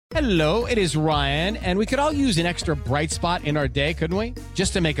Hello, it is Ryan, and we could all use an extra bright spot in our day, couldn't we?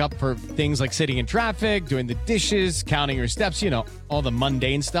 Just to make up for things like sitting in traffic, doing the dishes, counting your steps, all the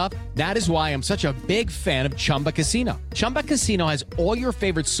mundane stuff. That is why I'm such a big fan of Chumba Casino. Chumba Casino has all your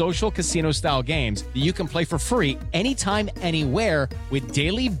favorite social casino-style games that you can play for free anytime, anywhere with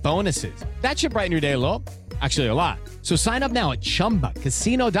daily bonuses. That should brighten your day a little. Actually, a lot. So sign up now at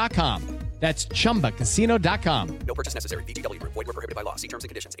ChumbaCasino.com. That's ChumbaCasino.com. No purchase necessary. VGW Group. Void where prohibited by law. See terms and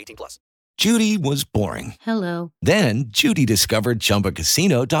conditions. 18+. Judy was boring. Hello. Then Judy discovered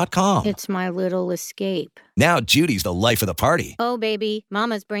ChumbaCasino.com. It's my little escape. Now Judy's the life of the party. Oh, baby,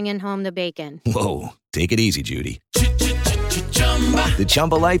 mama's bringing home the bacon. Whoa, take it easy, Judy. The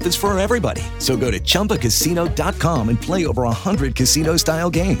Chumba life is for everybody. So go to ChumbaCasino.com and play over 100 casino-style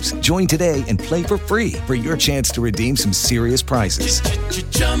games. Join today and play for free for your chance to redeem some serious prizes.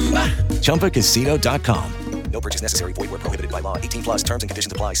 ChumbaCasino.com. No purchase necessary. Void where prohibited by law. 18+. Terms and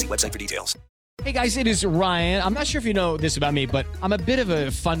conditions apply. See website for details. Hey guys, it is Ryan. I'm not sure if you know this about me, but I'm a bit of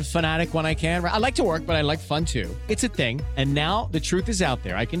a fun fanatic when I can. I like to work, but I like fun too. It's a thing. And now the truth is out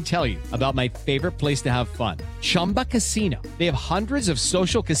there. I can tell you about my favorite place to have fun. Chumba Casino. They have hundreds of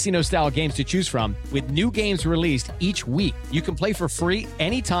social casino style games to choose from with new games released each week. You can play for free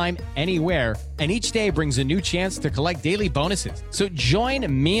anytime, anywhere. And each day brings a new chance to collect daily bonuses. So join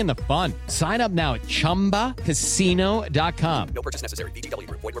me in the fun. Sign up now at ChumbaCasino.com. No purchase necessary. VGW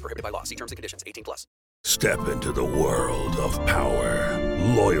Group. Void where prohibited by law. See terms and conditions. 18+. Step into the world of power,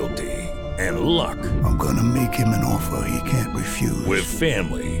 loyalty, and luck. I'm gonna make him an offer he can't refuse. With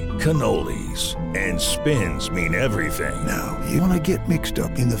family, cannolis, and spins mean everything. Now, you wanna get mixed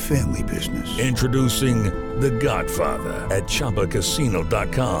up in the family business. Introducing The Godfather at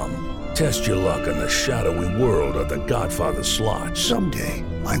ChumbaCasino.com. Test your luck in the shadowy world of The Godfather slot. Someday,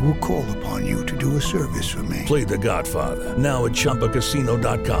 I will call upon you to do a service for me. Play The Godfather now at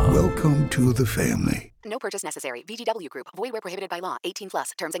ChumbaCasino.com. Welcome to the family. No purchase necessary. VGW Group. Void where prohibited by law.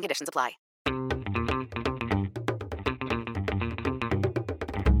 18+. Terms and conditions apply.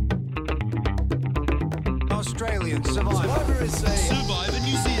 Australian Survivor is Survivor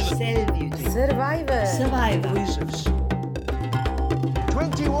New Zealand. Survivor.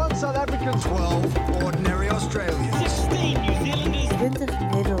 21 South Africans, 12 ordinary Australians. 16 New Zealanders.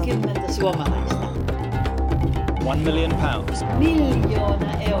 20 suomalaista. £1 million.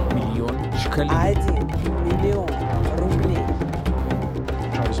 Miljoona euroa. Miljoon rubli.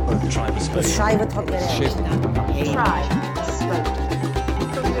 Schrijven het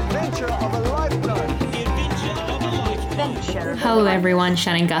The adventure of a lifetime. Hello everyone,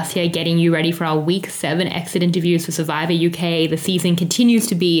 Shannon Gus here, getting you ready for our Week 7 exit interviews for Survivor UK. The season continues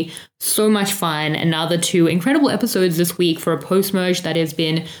to be so much fun. Another 2 incredible episodes this week for a post-merge that has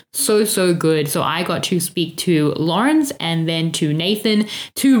been so good. So I got to speak to Lawrence and then to Nathan.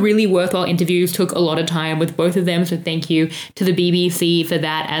 2 really worthwhile interviews, took a lot of time with both of them. So thank you to the BBC for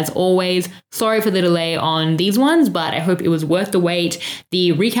that as always. Sorry for the delay on these ones, but I hope it was worth the wait.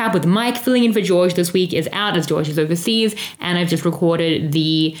 The recap with Mike filling in for George this week is out as George is overseas, and I've just recorded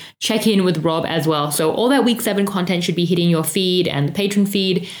the check-in with Rob as well. So all that Week 7 content should be hitting your feed and the patron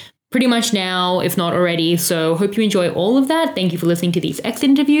feed pretty much now, if not already. So hope you enjoy all of that. Thank you for listening to these exit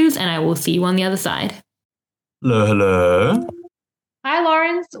interviews, and I will see you on the other side. Hello. Hi,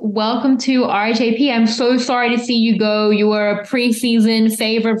 Lawrence. Welcome to RHAP. I'm so sorry to see you go. You were a preseason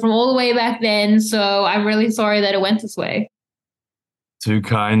favorite from all the way back then, so I'm really sorry that it went this way. Too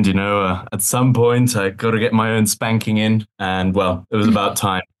kind, at some point I got to get my own spanking in, and well, it was about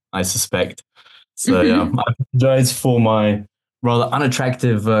time, I suspect. So yeah, I apologize for my rather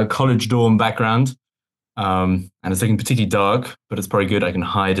unattractive college dorm background, and it's looking particularly dark, but it's probably good. I can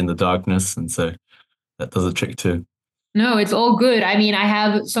hide in the darkness, and so that does a trick too. No, it's all good. I mean, I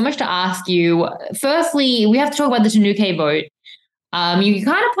have so much to ask you. Firstly, we have to talk about the Tanuke vote. You're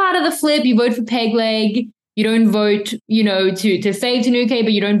kind of part of the flip. You vote for Pegleg. You don't vote, to save Tanuke,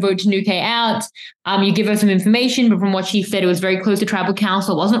 but you don't vote Tanuke out. You give her some information, but from what she said, it was very close to tribal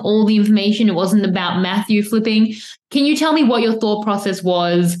council. It wasn't all the information. It wasn't about Matthew flipping. Can you tell me what your thought process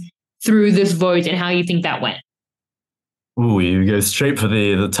was through this vote and how you think that went? Ooh, you go straight for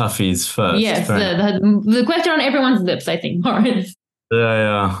the toughies first. Yes, the question on everyone's lips, I think, Lawrence.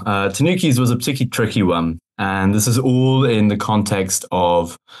 Yeah. Tanuki's was a particularly tricky one. And this is all in the context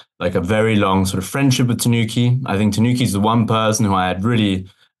of like a very long sort of friendship with Tanuki. I think Tanuki's the one person who I had really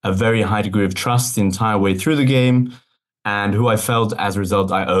a very high degree of trust the entire way through the game, and who I felt as a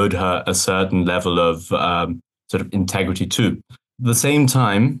result I owed her a certain level of sort of integrity too. At the same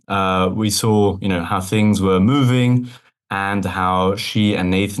time, we saw, how things were moving and how she and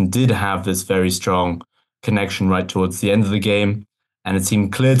Nathan did have this very strong connection right towards the end of the game. And it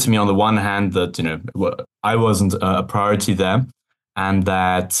seemed clear to me on the one hand that, I wasn't a priority there, and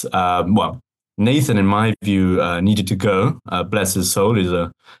that, Nathan, in my view, needed to go. Bless his soul, he's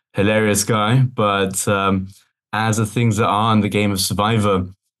a hilarious guy. But as the things that are in the game of Survivor,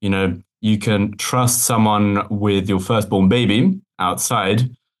 you can trust someone with your firstborn baby outside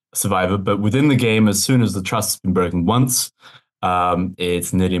Survivor, but within the game, as soon as the trust has been broken once,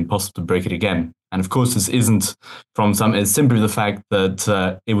 it's nearly impossible to break it again. And of course, this isn't it's simply the fact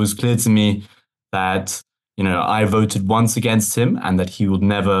that it was clear to me that, I voted once against him and that he would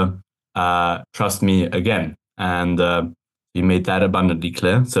never trust me again. And he made that abundantly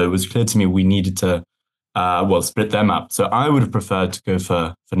clear. So it was clear to me we needed to, split them up. So I would have preferred to go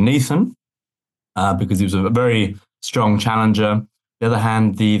for Nathan because he was a very strong challenger. On the other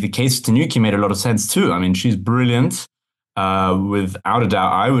hand, the case of Tanuki made a lot of sense too. I mean, she's brilliant. Without a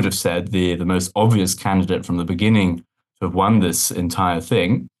doubt, I would have said the most obvious candidate from the beginning to have won this entire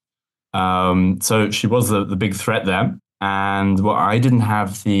thing. So she was the big threat there. And I didn't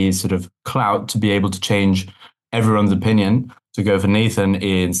have the sort of clout to be able to change everyone's opinion to go for Nathan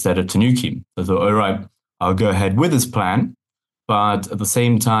instead of Tanuki. So I thought, all right, I'll go ahead with this plan. But at the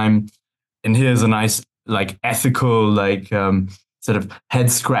same time, and here's a nice, ethical, sort of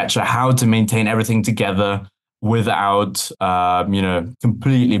head scratcher, how to maintain everything together without,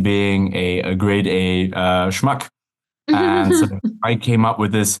 completely being a grade A schmuck. And so I came up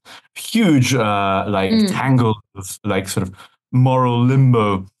with this huge, tangle of sort of moral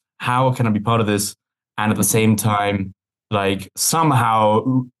limbo. How can I be part of this? And at the same time,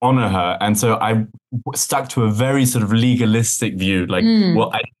 somehow honor her. And so I stuck to a very sort of legalistic view,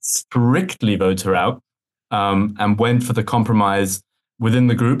 I strictly vote her out, and went for the compromise within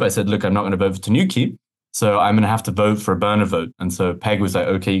the group. I said, look, I'm not going to vote for Tanuki, so I'm going to have to vote for a burner vote. And so Peg was like,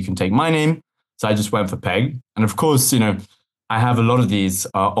 okay, you can take my name. So I just went for Peg. And of course, I have a lot of these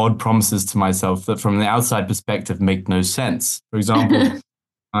odd promises to myself that from the outside perspective make no sense. For example,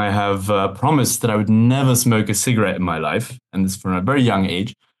 I have promised that I would never smoke a cigarette in my life, and this from a very young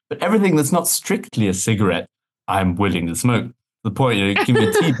age. But everything that's not strictly a cigarette, I'm willing to smoke. The point, give me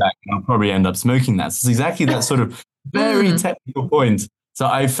a tea bag, and I'll probably end up smoking that. So it's exactly that sort of very technical point. So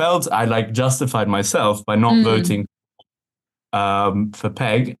I felt I justified myself by not voting for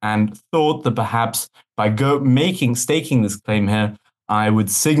Peg, and thought that perhaps by staking this claim here, I would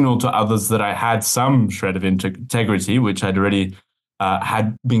signal to others that I had some shred of integrity, which I'd already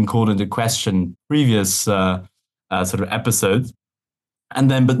had been called into question previous sort of episodes.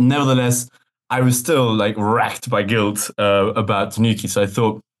 But nevertheless, I was still racked by guilt about Tanuki. So I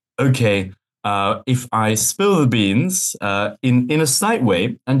thought, okay, if I spill the beans in a slight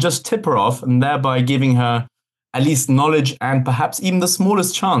way and just tip her off, and thereby giving her at least knowledge and perhaps even the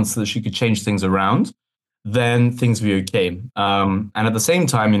smallest chance that she could change things around, then things would be okay. And at the same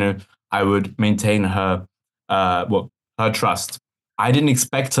time, I would maintain her trust. I didn't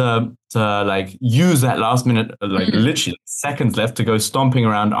expect her to use that last minute, literally seconds left, to go stomping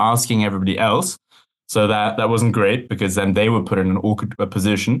around asking everybody else. So that wasn't great, because then they were put in an awkward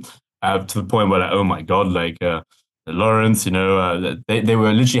position to the point where, oh my God, Lawrence, they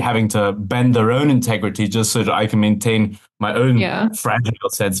were literally having to bend their own integrity just so that I can maintain my own fragile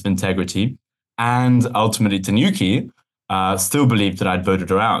sense of integrity. And ultimately, Tanuki still believed that I'd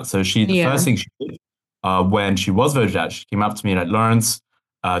voted her out. So the first thing she did when she was voted out, she came up to me like, Lawrence,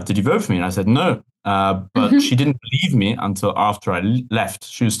 did you vote for me? And I said, no. But she didn't believe me until after I left.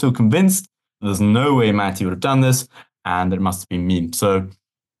 She was still convinced that there's no way Matty would have done this, and that it must have been me. So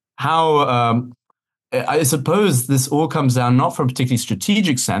how... I suppose this all comes down not from a particularly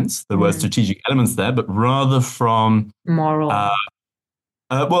strategic sense, there were strategic elements there, but rather from moral.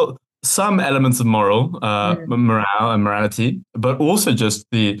 Some elements of morale and morality, but also just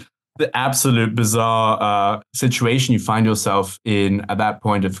the absolute bizarre situation you find yourself in at that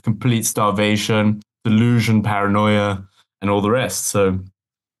point of complete starvation, delusion, paranoia, and all the rest. So,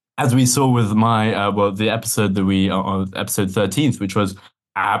 as we saw with my the episode that we on episode 13th, which was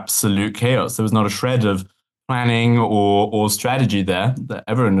absolute chaos. There was not a shred of planning or strategy there. That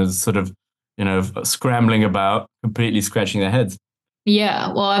everyone was sort of, scrambling about, completely scratching their heads.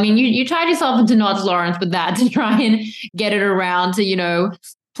 Yeah, well, I mean, you tied yourself into knots, Lawrence, with that to try and get it around to,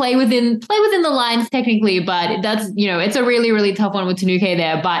 play within the lines technically, but that's, it's a really, really tough one with Tanuki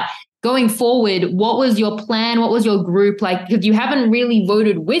there. But going forward, what was your plan? What was your group like? Because you haven't really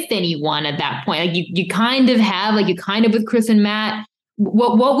voted with anyone at that point. You kind of have, you're kind of with Chris and Matt.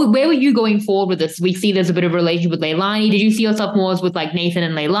 where were you going forward with this? We see there's a bit of a relationship with Leilani. Did you see yourself more as with like Nathan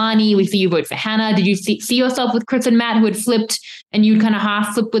and Leilani? We see you vote for Hannah. Did you see yourself with Chris and Matt, who had flipped and you'd kind of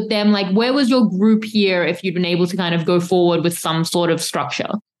half flip with them? Like, where was your group here if you'd been able to kind of go forward with some sort of structure?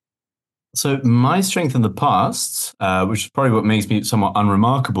 So my strength in the past, which is probably what makes me somewhat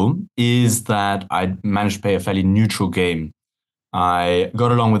unremarkable, is that I managed to play a fairly neutral game. I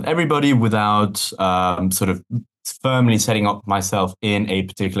got along with everybody without sort of firmly setting up myself in a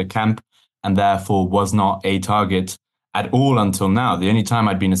particular camp, and therefore was not a target at all until now. The only time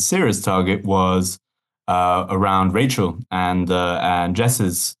I'd been a serious target was around Rachel and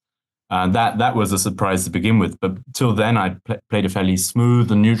Jess's. That was a surprise to begin with. But till then, I played a fairly smooth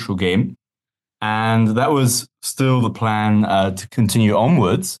and neutral game. And that was still the plan to continue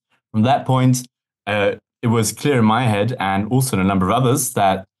onwards. From that point, it was clear in my head and also in a number of others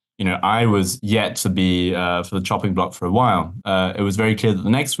that I was yet to be for the chopping block for a while. It was very clear that the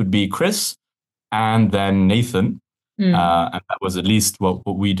next would be Chris and then Nathan. And that was at least what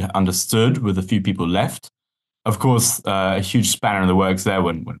we'd understood with a few people left. Of course, a huge spanner in the works there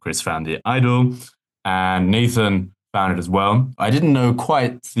when Chris found the idol and Nathan found it as well. I didn't know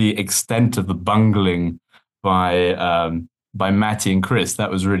quite the extent of the bungling by Matty and Chris.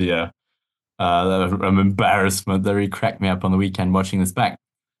 That was really an embarrassment that really cracked me up on the weekend watching this back.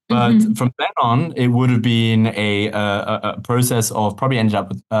 But from then on, it would have been a process of probably ended up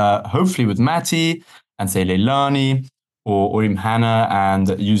with hopefully with Matty and say Leilani or even Hannah,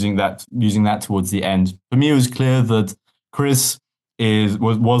 and using that towards the end. For me, it was clear that Chris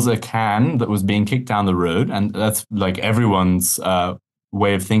was a can that was being kicked down the road, and that's like everyone's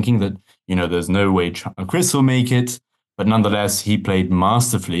way of thinking that there's no way Chris will make it, but nonetheless he played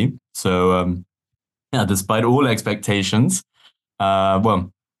masterfully. So despite all expectations,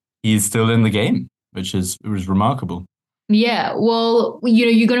 he's still in the game, which was remarkable. Yeah, well,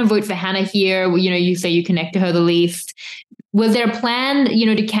 you're going to vote for Hannah here. You say you connect to her the least. Was there a plan,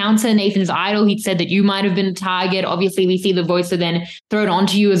 to counter Nathan's idol? He'd said that you might have been a target. Obviously, we see the votes are then thrown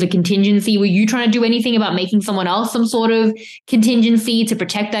onto you as a contingency. Were you trying to do anything about making someone else some sort of contingency to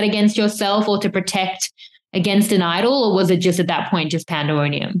protect that against yourself or to protect against an idol? Or was it just at that point just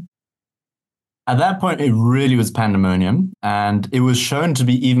pandemonium? At that point, it really was pandemonium. And it was shown to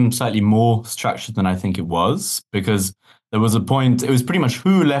be even slightly more structured than I think it was, because there was a point, it was pretty much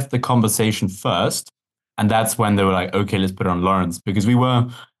who left the conversation first. And that's when they were like, okay, let's put it on Lawrence. Because we were,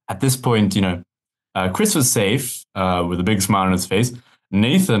 at this point, Chris was safe with a big smile on his face.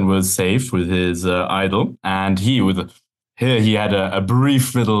 Nathan was safe with his idol. And he had a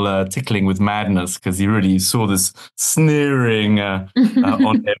brief little tickling with madness because he really saw this sneering on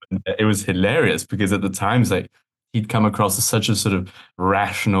him. It was hilarious because at the times, he'd come across as such a sort of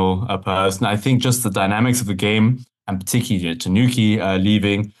rational person. I think just the dynamics of the game, and particularly Tanuki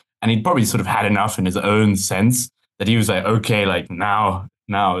leaving, and he'd probably sort of had enough in his own sense that he was like, okay, like now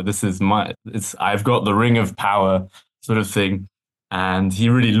this is I've got the ring of power sort of thing. And he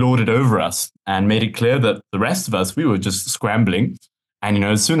really lorded over us and made it clear that the rest of us, we were just scrambling. And,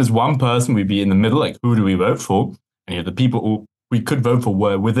 as soon as one person, we'd be in the middle, like, who do we vote for? And, the people we could vote for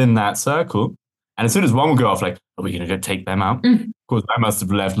were within that circle. And as soon as one would go off, like, are we going to go take them out? Of course, I must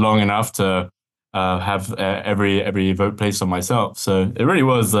have left long enough to have every vote placed on myself. So it really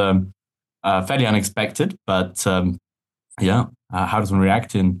was fairly unexpected. But how does one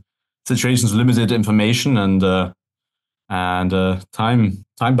react in situations with limited information and time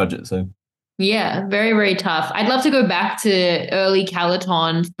budget? So yeah, very, very tough. I'd love to go back to early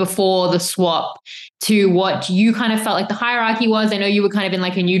Calaton before the swap to what you kind of felt like the hierarchy was. I know you were kind of in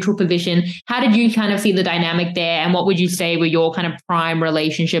like a neutral position. How did you kind of see the dynamic there? And what would you say were your kind of prime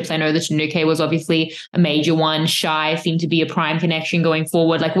relationships? I know that Tanuki was obviously a major one. Shy seemed to be a prime connection going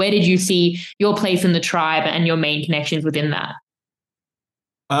forward. Like, where did you see your place in the tribe and your main connections within that?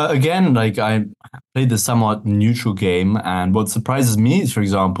 Again, like, I played this somewhat neutral game, and what surprises me, for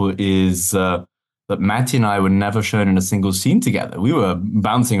example, is that Matty and I were never shown in a single scene together. We were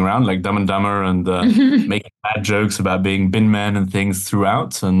bouncing around like Dumb and Dumber and making bad jokes about being bin men and things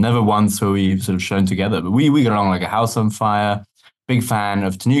throughout, and never once were we sort of shown together. But we got along like a house on fire. Big fan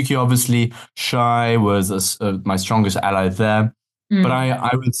of Tanuki, obviously. Shy was my strongest ally there. But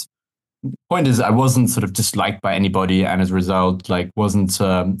I was... Point is, I wasn't sort of disliked by anybody, and as a result, like, was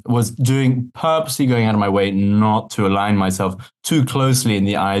purposely going out of my way not to align myself too closely in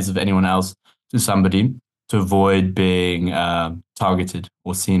the eyes of anyone else to somebody to avoid being targeted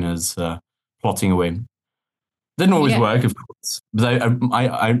or seen as plotting away. Didn't always work, of course, but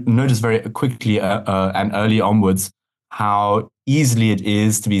I noticed very quickly and early onwards how easily it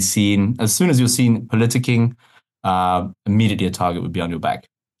is to be seen as soon as you're seen politicking. immediately a target would be on your back.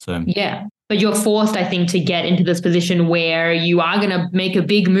 So yeah. But you're forced, I think, to get into this position where you are going to make a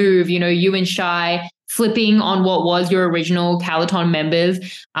big move. You know, you and Shai flipping on what was your original Calaton members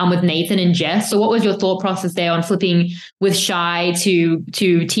with Nathan and Jess. So what was your thought process there on flipping with Shai to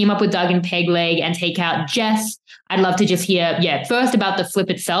team up with Doug and Pegleg and take out Jess? I'd love to just hear, first about the flip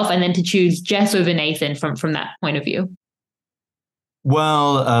itself and then to choose Jess over Nathan from that point of view.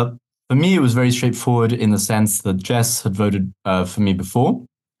 Well, for me, it was very straightforward in the sense that Jess had voted for me before.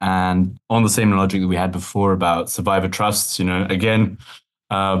 And on the same logic that we had before about survivor trusts, you know, again,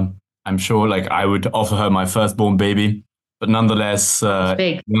 I'm sure like I would offer her my firstborn baby, but nonetheless,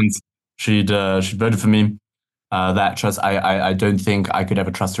 once she'd voted for me, that trust, I don't think I could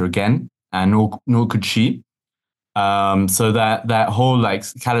ever trust her again, and nor could she. So that whole like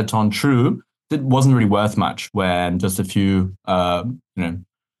Calaton true, it wasn't really worth much when just a few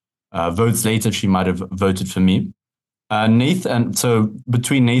votes later she might have voted for me. Nathan, so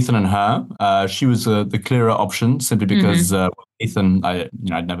between Nathan and her, she was the clearer option simply because Nathan, I'd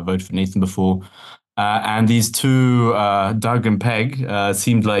never voted for Nathan before. And these two, Doug and Peg,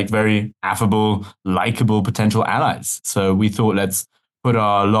 seemed like very affable, likable potential allies. So we thought, let's put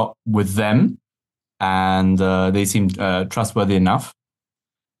our lot with them. And they seemed trustworthy enough.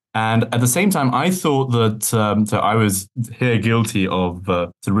 And at the same time, I thought that so I was here guilty of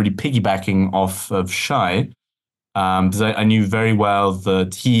really piggybacking off of Shai. Because I knew very well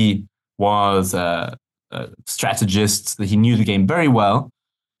that he was a strategist, that he knew the game very well,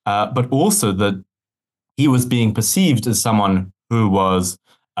 but also that he was being perceived as someone who was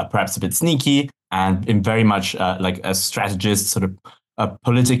perhaps a bit sneaky and in very much like a strategist, sort of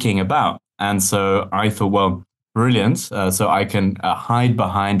politicking about. And so I thought, well, brilliant. So I can hide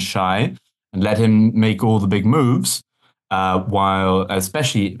behind Shai and let him make all the big moves, while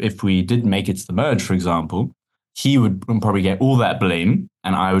especially if we didn't make it to the merge, for example, he would probably get all that blame,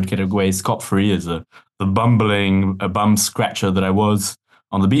 and I would get away scot-free as the bumbling bum scratcher that I was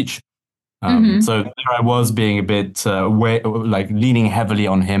on the beach. So there I was being a bit like leaning heavily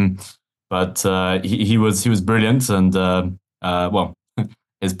on him, but he was brilliant, and well,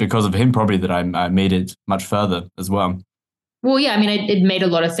 it's because of him probably that I made it much further as well. Well, yeah, I mean, it made a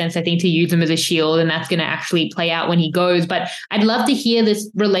lot of sense, I think, to use him as a shield, and that's going to actually play out when he goes. But I'd love to hear this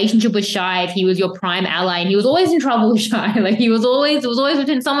relationship with Shai if he was your prime ally, and he was always in trouble with Shai. Like it was always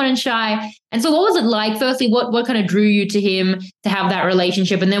between someone and Shai. And so what was it like? Firstly, what kind of drew you to him to have that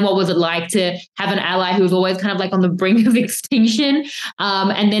relationship? And then what was it like to have an ally who was always kind of like on the brink of extinction?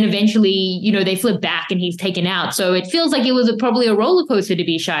 And then eventually, you know, they flip back and he's taken out. So it feels like it was probably a roller coaster to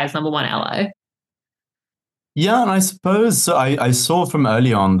be Shai's number one ally. Yeah, and I suppose so. I saw from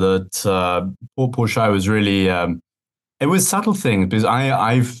early on that poor Shai was really it was subtle things because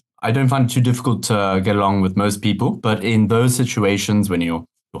I don't find it too difficult to get along with most people, but in those situations when you're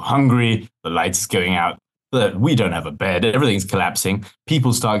hungry, the lights is going out, we don't have a bed, everything's collapsing,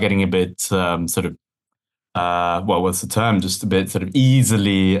 people start getting a bit sort of what's the term? Just a bit sort of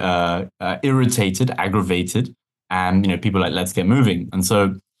easily irritated, aggravated, and people like let's get moving, and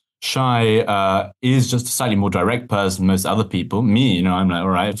so. Shai is just a slightly more direct person than most other people. Me, I'm like, all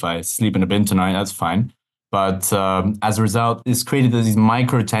right, if I sleep in a bin tonight, that's fine. But as a result, it's created these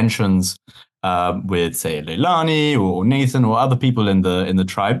micro tensions with, say, Leilani or Nathan or other people in the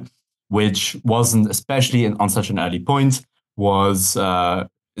tribe, which wasn't, especially on such an early point, is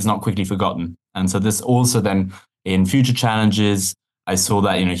not quickly forgotten. And so this also then in future challenges, I saw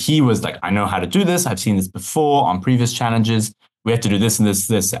that he was like, I know how to do this. I've seen this before on previous challenges. We have to do this and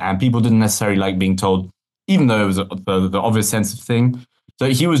this, and people didn't necessarily like being told, even though it was the obvious sense of thing.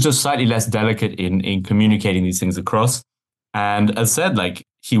 So he was just slightly less delicate in communicating these things across. And as said, like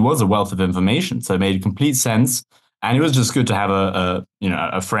he was a wealth of information, so it made complete sense. And it was just good to have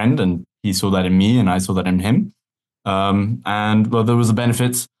a friend, and he saw that in me, and I saw that in him. And well, there was a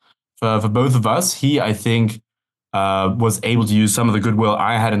benefit for both of us. He, I think, was able to use some of the goodwill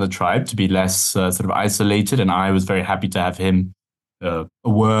I had in the tribe to be less sort of isolated, and I was very happy to have him a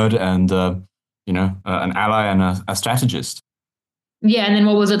word and an ally and a strategist. Yeah, and then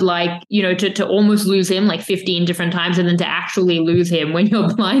what was it like, to almost lose him like 15 different times, and then to actually lose him when you're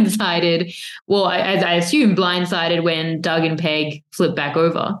blindsided? Well, I assume blindsided when Doug and Peg flipped back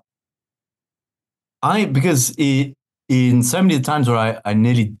over. Because in so many times where I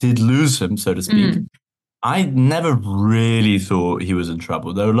nearly did lose him, so to speak. I never really thought he was in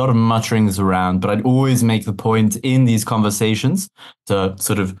trouble. There were a lot of mutterings around, but I'd always make the point in these conversations to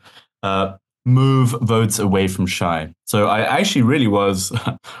sort of move votes away from Shai. So I actually really was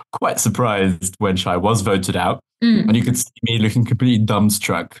quite surprised when Shai was voted out. And you could see me looking completely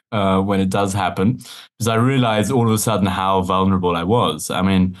dumbstruck when it does happen, because I realized all of a sudden how vulnerable I was. I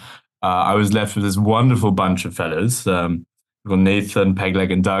mean, I was left with this wonderful bunch of fellows, Nathan,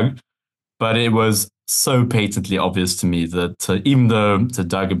 Pegleg, and Doug. But it was so patently obvious to me that even though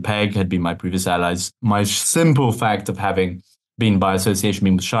Doug and Peg had been my previous allies, my simple fact of having been by association,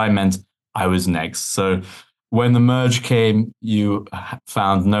 being with Shai, meant I was next. So when the merge came, you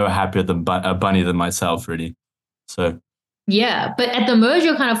found no happier than Bunny than myself, really. So yeah, but at the merge,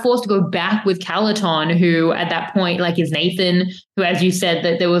 you're kind of forced to go back with Calaton, who at that point, like, is Nathan, who, as you said,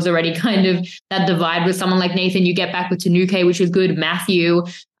 that there was already kind of that divide with someone like Nathan. You get back with Tanuke, which is good. Matthew,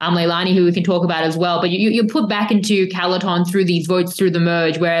 Leilani, who we can talk about as well. But you're put back into Calaton through these votes through the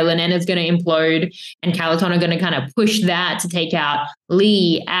merge, where Lenena's going to implode and Calaton are going to kind of push that to take out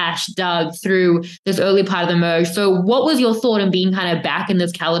Lee, Ash, Doug through this early part of the merge. So what was your thought in being kind of back in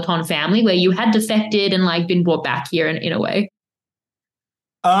this Calaton family where you had defected and like been brought back here in a way?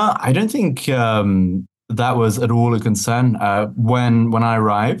 I don't think that was at all a concern. When I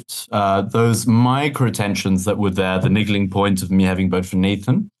arrived, those micro tensions that were there, the niggling point of me having voted for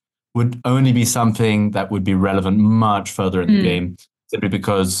Nathan, would only be something that would be relevant much further in the game, simply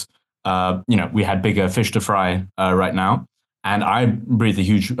because we had bigger fish to fry right now, and I breathed a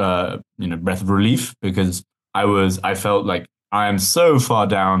huge breath of relief, because I felt like I am so far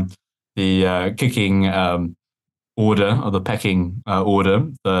down the kicking order, or the pecking order,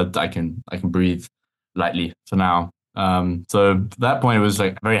 that I can breathe lightly for now. So at that point, it was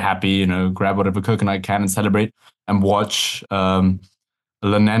like very happy, grab whatever coconut I can and celebrate, and watch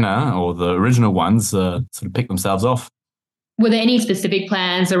Lenena, or the original ones, sort of pick themselves off. Were there any specific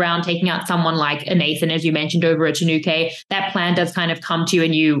plans around taking out someone like a Nathan, as you mentioned, over a Tanuke? That plan does kind of come to you,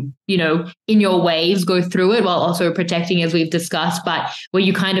 and you in your waves go through it while also protecting, as we've discussed. But were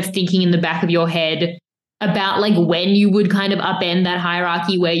you kind of thinking in the back of your head about like when you would kind of upend that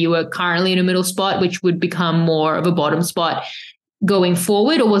hierarchy where you were currently in a middle spot, which would become more of a bottom spot going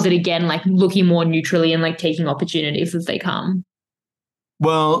forward? Or was it again like looking more neutrally and like taking opportunities as they come?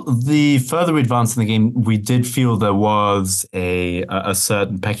 Well, the further we advanced in the game, we did feel there was a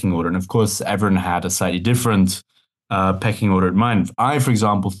certain pecking order. And of course, everyone had a slightly different pecking order in mind. I, for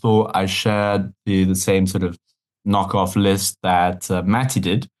example, thought I shared the same sort of knockoff list that Matty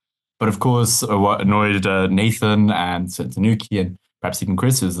did. But of course, what annoyed Nathan and Tanuki, and perhaps even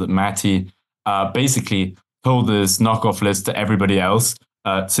Chris, is that Matty basically told this knockoff list to everybody else,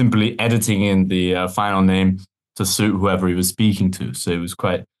 simply editing in the final name to suit whoever he was speaking to. So it was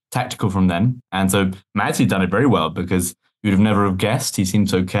quite tactical from then. And so Matty done it very well, because you'd have never have guessed he seemed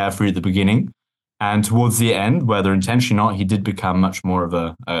so carefree at the beginning. And towards the end, whether intentionally or not, he did become much more of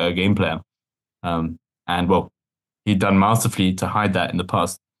a game player. And well, he'd done masterfully to hide that in the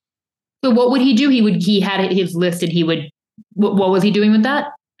past. So what would he do? He had his list, and what was he doing with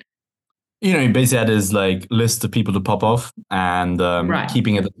that? He basically had his like list of people to pop off, and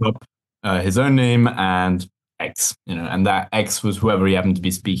keeping at the top his own name and X, and that X was whoever he happened to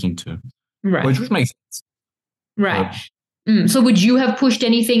be speaking to, right? Which makes sense, right? So would you have pushed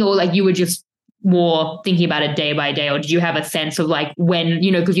anything, or like you were just more thinking about it day by day, or did you have a sense of like when,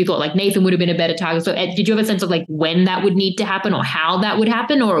 because you thought like Nathan would have been a better target? So did you have a sense of like when that would need to happen, or how that would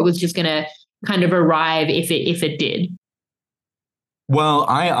happen, or it was just going to kind of arrive if it did? Well,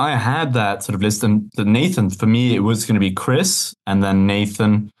 I had that sort of list, and the Nathan, for me, it was going to be Chris, and then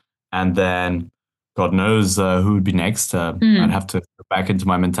Nathan, and then God knows who would be next. I'd have to go back into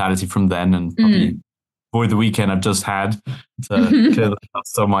my mentality from then, and probably avoid the weekend I've just had to clear the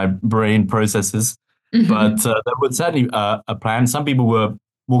dust on my brain processes. But there was certainly a plan. Some people were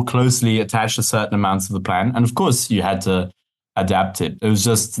more closely attached to certain amounts of the plan, and of course you had to adapt it. It was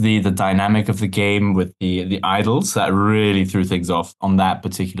just the dynamic of the game with the idols that really threw things off on that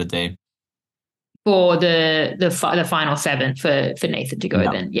particular day. For the final 7 for Nathan to go,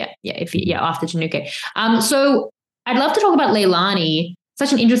 then after Tanuke. So I'd love to talk about Leilani.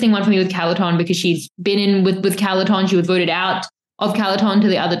 Such an interesting one for me with Calaton, because she's been in with Calaton. She was voted out of Calaton to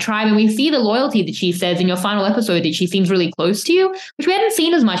the other tribe, and we see the loyalty that she says in your final episode that she seems really close to you, which we hadn't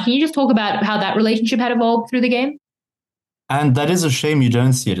seen as much. Can you just talk about how that relationship had evolved through the game? And that is a shame you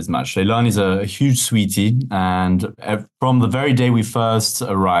don't see it as much. Leilani's a huge sweetie, and from the very day we first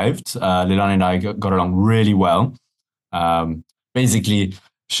arrived, Leilani and I got along really well. Basically,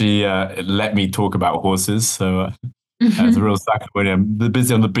 she let me talk about horses, so it's a real sucker when I'm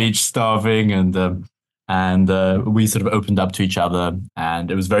busy on the beach starving, and we sort of opened up to each other,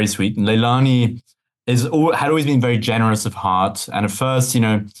 and it was very sweet. And Leilani had always been very generous of heart, and at first,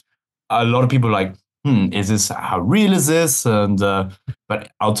 a lot of people were like, is this, how real is this? And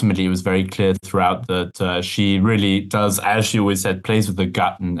but ultimately, it was very clear throughout that she really does, as she always said, plays with the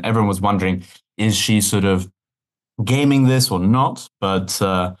gut, and everyone was wondering, is she sort of gaming this or not? But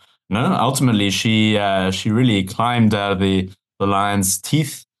no, ultimately, she really climbed out of the lion's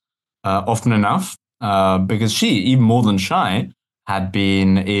teeth often enough, because she, even more than Shy, had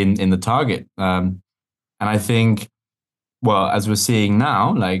been in the target. And I think, well, as we're seeing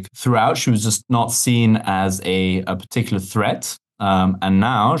now, like throughout, she was just not seen as a particular threat. And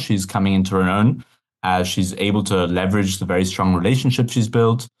now she's coming into her own as she's able to leverage the very strong relationship she's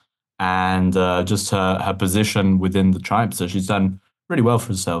built and just her position within the tribe. So she's done really well for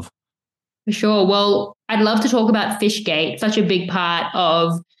herself. For sure. Well, I'd love to talk about Fishgate, such a big part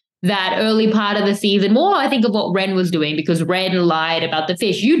of that early part of the season. More, I think, of what Ren was doing, because Ren lied about the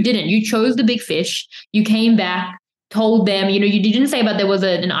fish. You didn't. You chose the big fish. You came back, told them, you didn't say about there was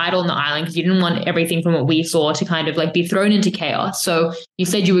an idol on the island because you didn't want everything from what we saw to kind of like be thrown into chaos. So you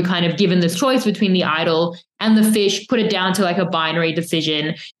said you were kind of given this choice between the idol and the fish, put it down to like a binary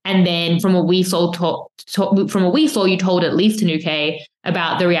decision. And then from what we saw, you told at least Tanuki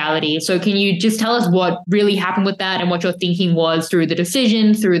about the reality. So can you just tell us what really happened with that and what your thinking was through the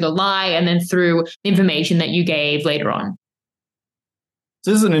decision, through the lie, and then through the information that you gave later on?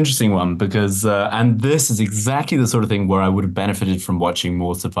 So this is an interesting one because, and this is exactly the sort of thing where I would have benefited from watching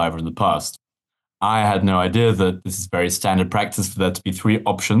more Survivor in the past. I had no idea that this is very standard practice for there to be 3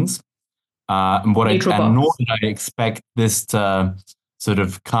 options. And nor did I expect this to sort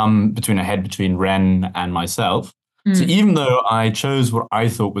of come between Ren and myself. So even though I chose what I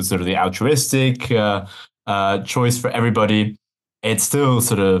thought was sort of the altruistic choice for everybody, it still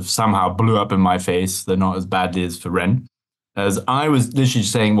sort of somehow blew up in my face, though not as badly as for Ren. As I was literally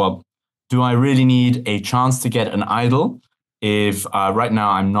saying, well, do I really need a chance to get an idol if right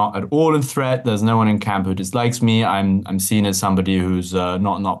now I'm not at all in threat? There's no one in camp who dislikes me. I'm seen as somebody who's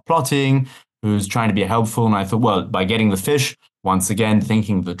not plotting, who's trying to be helpful. And I thought, well, by getting the fish, once again,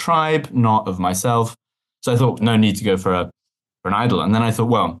 thinking of the tribe, not of myself. So I thought, no need to go for an idol. And then I thought,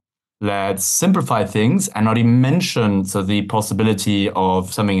 well, let's simplify things and not even mention the possibility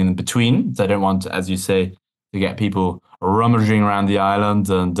of something in between. So I don't want, as you say, to get people rummaging around the island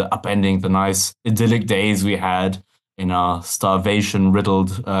and upending the nice idyllic days we had in our starvation-riddled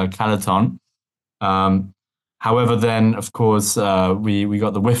Calaton. However, then, of course, we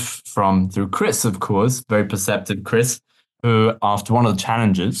got the whiff through Chris, of course, very perceptive Chris, who, after one of the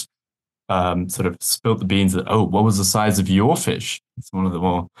challenges, sort of spilt the beans that, oh, what was the size of your fish? It's one of the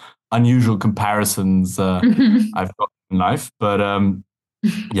more unusual comparisons I've got in life. But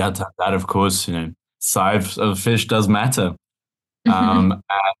yeah, that, of course, size of fish does matter. And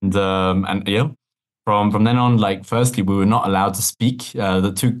yeah, from then on, like, firstly, we were not allowed to speak.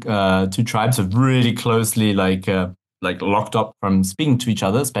 The two tribes have really closely like locked up from speaking to each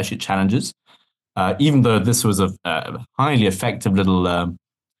other, especially at challenges. Even though this was a highly effective little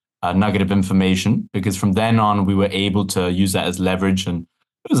nugget of information, because from then on we were able to use that as leverage, and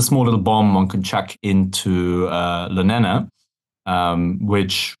it was a small little bomb one could chuck into Lanena,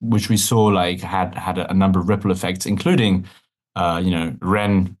 which we saw like had a number of ripple effects, including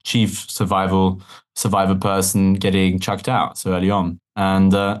Ren, chief survivor person, getting chucked out so early on,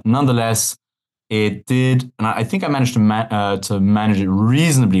 and nonetheless it did, and I think I managed to manage it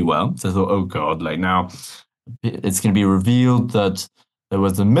reasonably well. So I thought, oh god, like now it's going to be revealed that there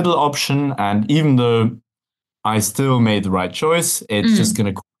was the middle option, and even though I still made the right choice, it's just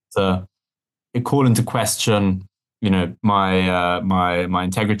going to call into question, my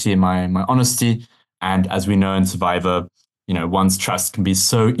integrity and my honesty. And as we know in Survivor, one's trust can be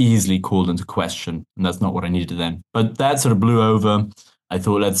so easily called into question, and that's not what I needed then. But that sort of blew over. I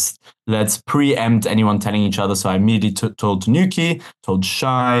thought let's preempt anyone telling each other. So I immediately told Tanuki, told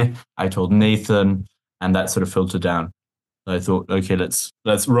Shy, I told Nathan, and that sort of filtered down. I thought, okay, let's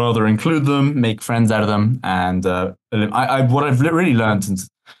rather include them, make friends out of them, and what I've really learned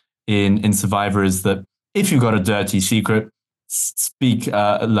in Survivor is that if you've got a dirty secret, speak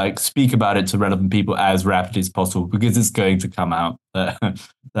about it to relevant people as rapidly as possible, because it's going to come out.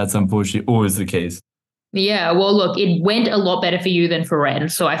 That's unfortunately always the case. Yeah, well, look, it went a lot better for you than for Ren.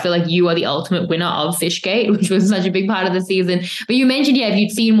 So I feel like you are the ultimate winner of Fishgate, which was such a big part of the season. But you mentioned, if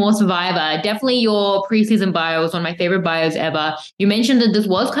you'd seen more Survivor, definitely your preseason bio was one of my favorite bios ever. You mentioned that this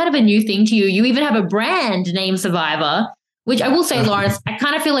was kind of a new thing to you. You even have a brand named Survivor, which I will say, Lawrence, I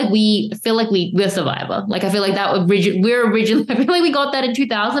kind of feel like we're Survivor. Like, I feel like we're original. I feel like we got that in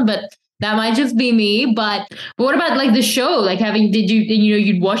 2000, but that might just be me. But what about like the show? Like,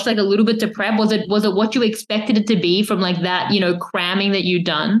 you'd watch like a little bit to prep? Was it what you expected it to be from like that, cramming that you'd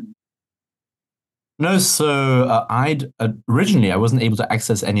done? No, so originally I wasn't able to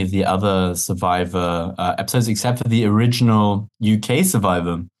access any of the other Survivor episodes except for the original UK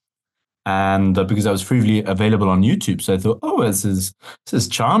Survivor, and because that was freely available on YouTube. So I thought, oh, this is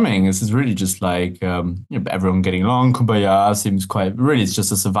charming. This is really just like everyone getting along. Kumbaya seems quite really. It's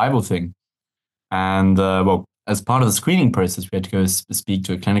just a survival thing, and well, as part of the screening process, we had to go speak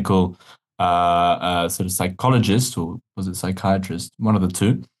to a clinical sort of psychologist, or was it psychiatrist? One of the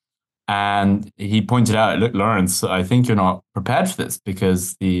two. And he pointed out, look, Lawrence, I think you're not prepared for this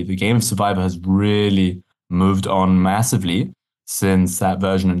because the game of Survivor has really moved on massively since that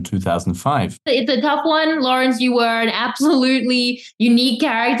version in 2005. It's a tough one, Lawrence. You were an absolutely unique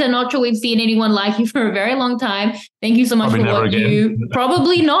character. Not sure we've seen anyone like you for a very long time. Thank you so much for what you...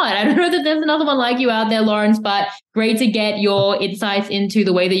 Probably not. I don't know that there's another one like you out there, Lawrence, but great to get your insights into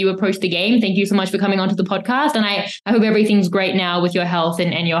the way that you approach the game. Thank you so much for coming onto the podcast. And I hope everything's great now with your health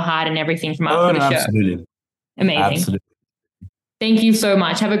and your heart and everything from after the show. Absolutely. Amazing. Absolutely. Thank you so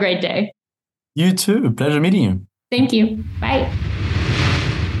much. Have a great day. You too. Pleasure meeting you. Thank you. Bye.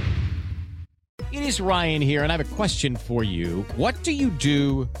 It is Ryan here, and I have a question for you. What do you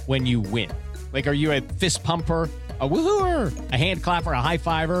do when you win? Like, are you a fist pumper, a woohooer, a hand clapper, a high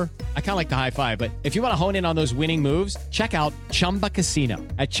fiver? I kind of like the high five, but if you want to hone in on those winning moves, check out Chumba Casino.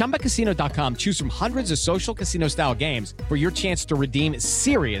 At ChumbaCasino.com, choose from hundreds of social casino-style games for your chance to redeem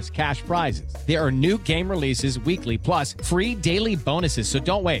serious cash prizes. There are new game releases weekly, plus free daily bonuses, so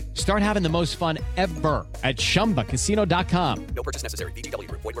don't wait. Start having the most fun ever at ChumbaCasino.com. No purchase necessary. VGW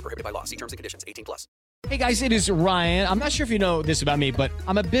Group. Void where prohibited by law. See terms and conditions. 18+. Hey guys, it is Ryan. I'm not sure if you know this about me, but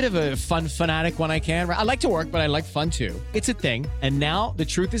I'm a bit of a fun fanatic when I can. I like to work, but I like fun too. It's a thing. And now the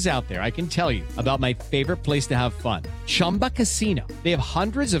truth is out there. I can tell you about my favorite place to have fun. Chumba Casino. They have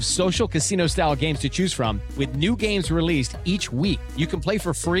hundreds of social casino style games to choose from with new games released each week. You can play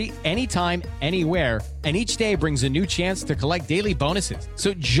for free anytime, anywhere. And each day brings a new chance to collect daily bonuses.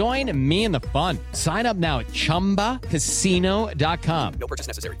 So join me in the fun. Sign up now at ChumbaCasino.com. No purchase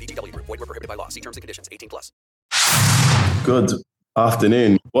necessary. VGW Group. Void where prohibited by law. See terms and conditions. 18+. Good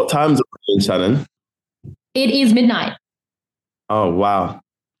afternoon. What time's it in, Shannon? It is midnight. Oh, wow.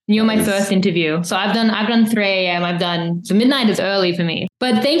 You're my first interview. So I've done 3 a.m. So midnight is early for me.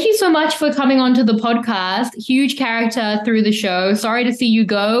 But thank you so much for coming onto the podcast. Huge character through the show. Sorry to see you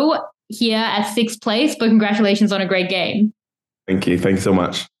go here at 6th place, but congratulations on a great game. Thank you. Thank you so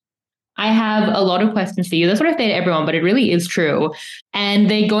much. I have a lot of questions for you. That's what I say to everyone, but it really is true.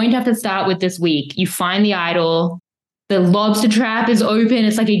 And they're going to have to start with this week. You find the idol. The lobster trap is open.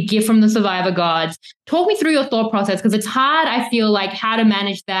 It's like a gift from the Survivor gods. Talk me through your thought process, because it's hard, I feel like, how to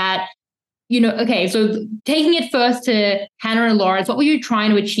manage that. Okay, so taking it first to Hannah and Lawrence, what were you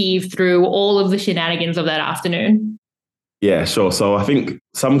trying to achieve through all of the shenanigans of that afternoon? Yeah, sure. So I think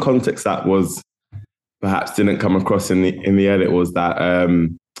some context that was perhaps didn't come across in the edit was that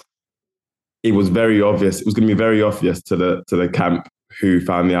it was very obvious. It was going to be very obvious to the camp who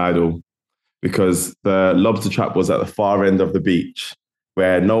found the idol, because the lobster trap was at the far end of the beach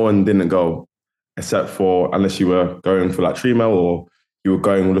where no one didn't go, except for unless you were going for like tree mail or you were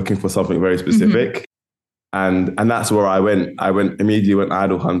going looking for something very specific. Mm-hmm. And that's where I went. I immediately went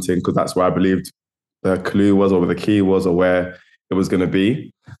idol hunting, because that's where I believed the clue was, or where the key was, or where it was going to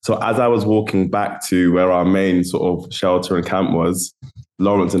be. So as I was walking back to where our main sort of shelter and camp was,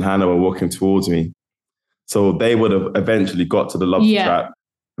 Lawrence and Hannah were walking towards me. So they would have eventually got to the lobster trap,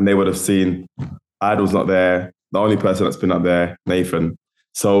 and they would have seen idol's not there. The only person that's been up there, Nathan.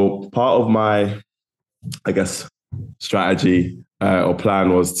 So part of my, I guess, strategy or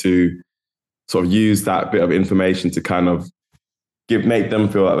plan was to sort of use that bit of information to kind of make them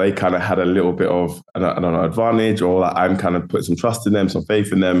feel like they kind of had a little bit of, I don't know, advantage, or that I'm kind of put some trust in them, some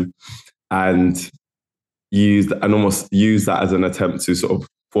faith in them, and almost use that as an attempt to sort of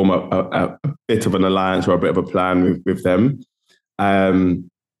form a bit of an alliance or a bit of a plan with them.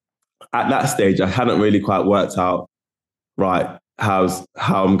 At that stage, I hadn't really quite worked out, right, how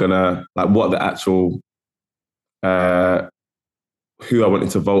I'm gonna, like, what the actual, who I wanted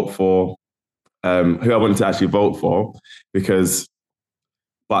to vote for, who I wanted to actually vote for,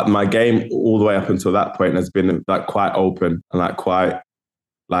 but my game all the way up until that point has been like quite open and like quite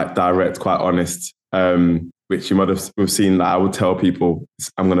like direct, quite honest, which you might have seen that I would tell people,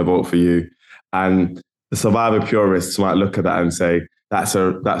 I'm going to vote for you. And the Survivor purists might look at that and say, that's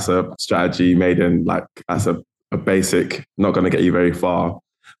a strategy made in, like, that's a basic, not going to get you very far.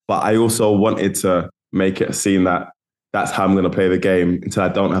 But I also wanted to make it a scene that that's how I'm going to play the game until I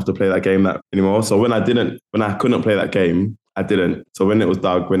don't have to play that game anymore. So when I couldn't play that game, I didn't. So when it was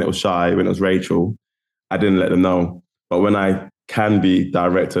Doug, when it was Shy, when it was Rachel, I didn't let them know. But when I can be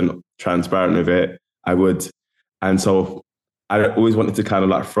direct and transparent with it, I would. And so I always wanted to kind of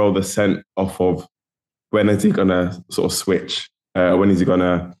like throw the scent off of when is he going to sort of switch? When is he going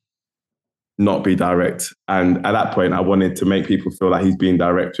to not be direct? And at that point, I wanted to make people feel like he's being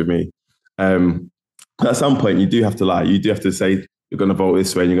direct with me. At some point, you do have to lie. You do have to say you're going to vote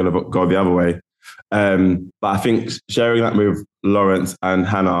this way and you're going to go the other way. But I think sharing that with Lawrence and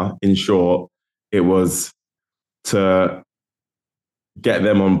Hannah, in short, it was to get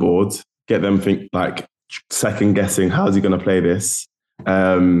them on board, get them second guessing, how's he going to play this?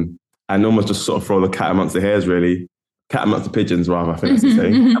 And almost just sort of throw the cat amongst the hairs, really. Cat amongst the pigeons, rather, I think that's the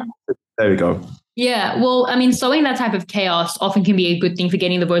saying. There we go. Yeah, well, I mean, sowing that type of chaos often can be a good thing for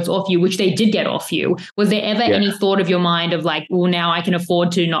getting the votes off you, which they did get off you. Was there ever any thought of your mind of like, well, now I can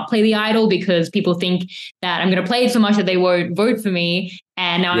afford to not play the idol because people think that I'm going to play it so much that they won't vote for me,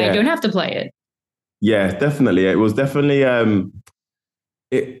 and now I don't have to play it? Yeah, definitely. It was definitely, I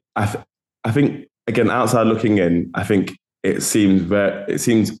think, again, outside looking in, I think it seemed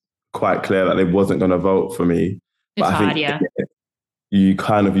quite clear that they wasn't going to vote for me. It's but hard, I think you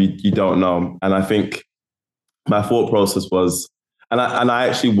don't know. And I think my thought process was, and I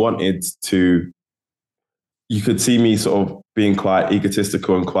actually wanted to, you could see me sort of being quite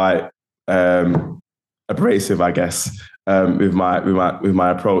egotistical and quite abrasive, I guess, with my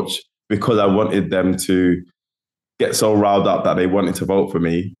approach, because I wanted them to get so riled up that they wanted to vote for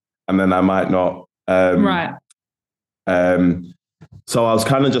me, and then I might not. Right. So I was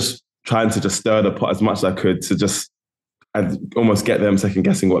kind of just trying to just stir the pot as much as I could to just almost get them second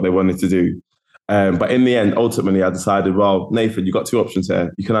guessing what they wanted to do. But in the end, ultimately, I decided, well, Nathan, you've got two options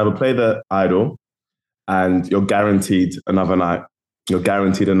here. You can either play the idol and you're guaranteed another night.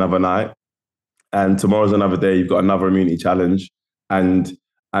 And tomorrow's another day. You've got another immunity challenge. And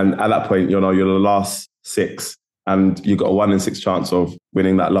at that point, you're the last 6, and you've got a 1 in 6 chance of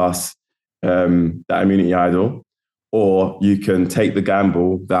winning that last that immunity idol. Or you can take the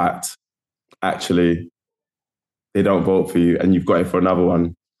gamble that actually they don't vote for you and you've got it for another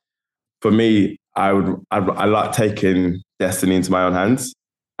one. For me, I like taking destiny into my own hands,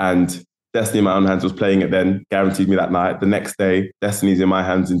 and destiny in my own hands was playing it then, guaranteed me that night. The next day, destiny's in my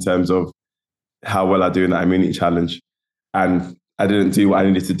hands in terms of how well I do in that immunity challenge. And I didn't do what I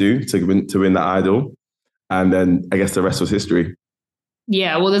needed to do to win that idol. And then I guess the rest was history.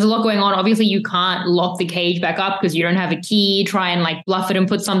 Yeah, well, there's a lot going on. Obviously, you can't lock the cage back up because you don't have a key, try and like bluff it and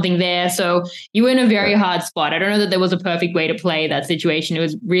put something there. So you were in a very hard spot. I don't know that there was a perfect way to play that situation. It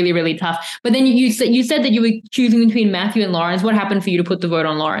was really, really tough. But then you said that you were choosing between Matthew and Lawrence. What happened for you to put the vote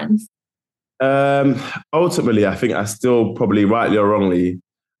on Lawrence? Ultimately, I think I still probably, rightly or wrongly,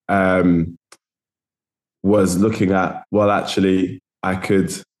 was looking at, well, actually, I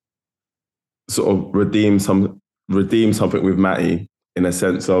could sort of redeem something with Matty, in a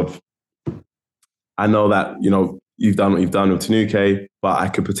sense of, I know that, you've done what you've done with Tanuke, but I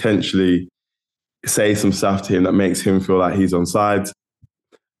could potentially say some stuff to him that makes him feel like he's on side.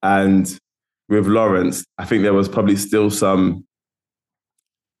 And with Lawrence, I think there was probably still some,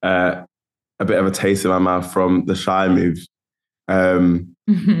 a bit of a taste in my mouth from the shy move. And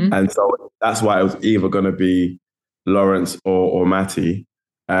so that's why it was either going to be Lawrence or Matty.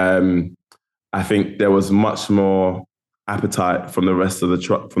 I think there was much more appetite from the rest of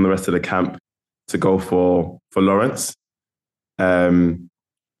the camp to go for Lawrence, and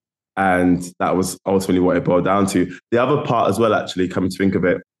that was ultimately what it boiled down to. The other part as well, actually, coming to think of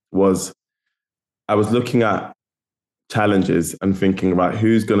it, was I was looking at challenges and thinking about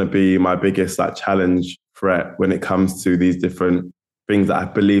who's going to be my biggest challenge threat when it comes to these different things that I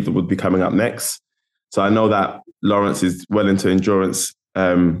believe that would be coming up next. So I know that Lawrence is well into endurance,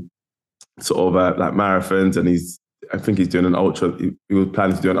 sort of marathons, and I think he's doing an ultra. He was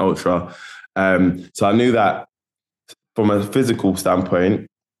planning to do an ultra. So I knew that from a physical standpoint,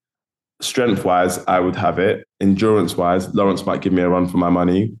 strength-wise, I would have it. Endurance-wise, Lawrence might give me a run for my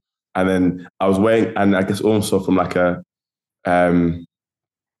money. And then I was weighing, and I guess also from I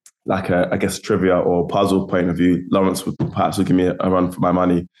guess trivia or puzzle point of view, Lawrence would give me a run for my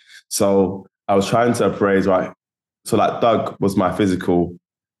money. So I was trying to appraise, right? So Doug was my physical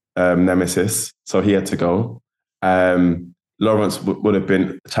nemesis, so he had to go. Lawrence would have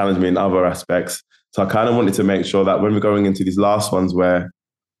been challenging me in other aspects. So I kind of wanted to make sure that when we're going into these last ones where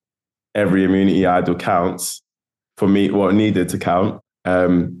every immunity idol counts, for me, what needed to count,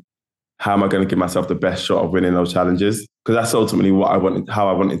 how am I going to give myself the best shot of winning those challenges? Because that's ultimately how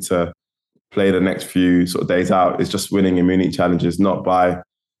I wanted to play the next few sort of days out, is just winning immunity challenges, not by,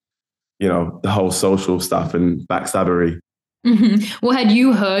 the whole social stuff and backstabbery. Well, had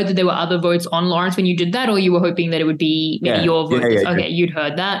you heard that there were other votes on Lawrence when you did that, or you were hoping that it would be maybe your vote? Okay, you'd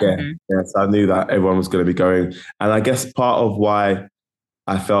heard that. Yeah, yes, I knew that everyone was going to be going. And I guess part of why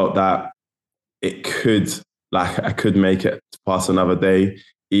I felt that I could make it past another day,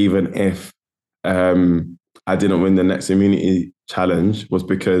 even if I didn't win the next immunity challenge, was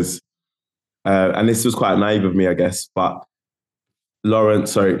because, and this was quite naive of me, I guess, but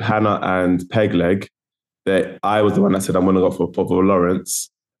Hannah and Pegleg, that I was the one that said I'm going to go for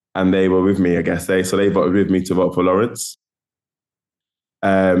Lawrence, and they were with me. I guess they voted with me to vote for Lawrence,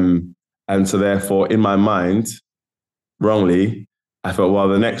 and so therefore, in my mind, wrongly, I thought, well,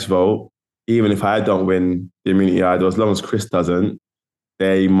 the next vote, even if I don't win the immunity idol, as long as Chris doesn't,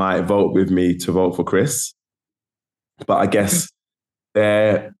 they might vote with me to vote for Chris. But I guess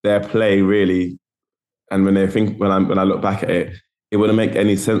their play really, and when I look back at it, it wouldn't make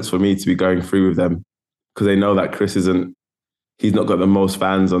any sense for me to be going through with them, because they know that Chris he's not got the most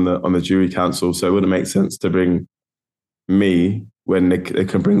fans on the jury council, so it wouldn't make sense to bring me when they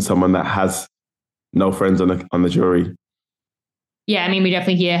can bring someone that has no friends on the jury. Yeah, I mean, we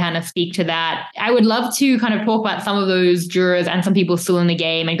definitely hear Hannah speak to that. I would love to kind of talk about some of those jurors and some people still in the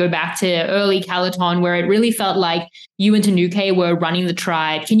game and go back to early Calaton, where it really felt like you and Tanuke were running the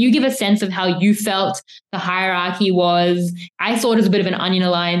tribe. Can you give a sense of how you felt the hierarchy was? I saw it as a bit of an onion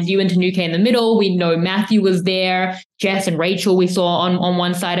alliance, you and Tanuke in the middle. We know Matthew was there. Jess and Rachel we saw on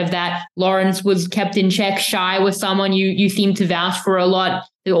one side of that. Lawrence was kept in check. Shy was someone you seemed to vouch for a lot.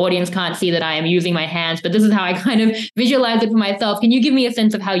 The audience can't see that I am using my hands, but this is how I kind of visualized it for myself. Can you give me a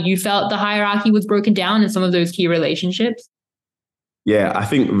sense of how you felt the hierarchy was broken down in some of those key relationships? Yeah, I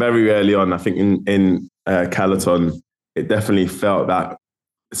think very early on, I think in Calaton, it definitely felt that,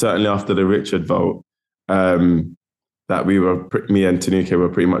 certainly after the Richard vote, that me and Tanuke were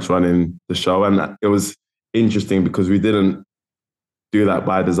pretty much running the show. And it was interesting because we didn't do that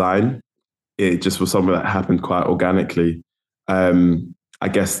by design. It just was something that happened quite organically. I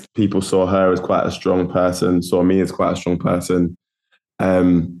guess people saw her as quite a strong person, saw me as quite a strong person,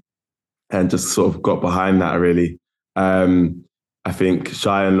 and just sort of got behind that, really. I think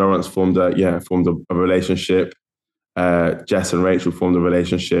Shy and Lawrence formed a relationship. Jess and Rachel formed a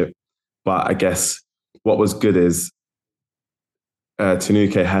relationship. But I guess what was good is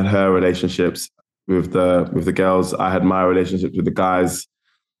Tanuke had her relationships with the girls. I had my relationships with the guys.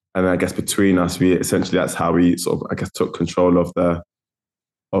 And I guess between us, that's how we sort of, I guess, took control of the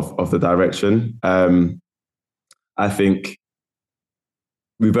direction. I think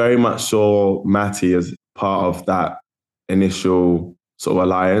we very much saw Matty as part of that initial sort of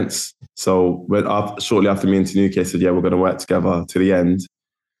alliance. So shortly after me and Tanuke said, yeah, we're going to work together to the end,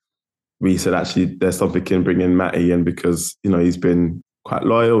 we said, actually, there's something in bringing Matty in, because, you know, he's been quite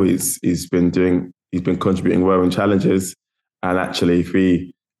loyal. He's been contributing well in challenges. And actually, if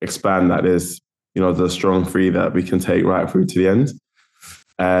we expand that, there's, you know, the strong three that we can take right through to the end.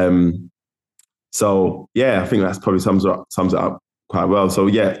 So yeah, I think that's probably sums it up quite well. So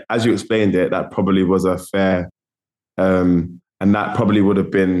yeah, as you explained it, that probably was a fair, and that probably would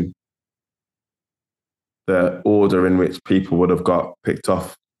have been the order in which people would have got picked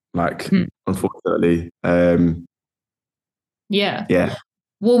off, unfortunately. Yeah.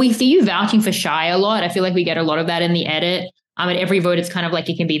 Well, we see you vouching for Shy a lot. I feel like we get a lot of that in the edit. At every vote, it's kind of like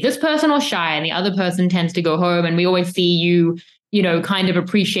it can be this person or Shy, and the other person tends to go home. And we always see you, you know, kind of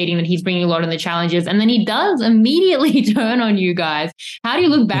appreciating that he's bringing a lot in the challenges. And then he does immediately turn on you guys. How do you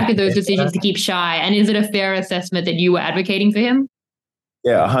look back at those decisions to keep Shy? And is it a fair assessment that you were advocating for him?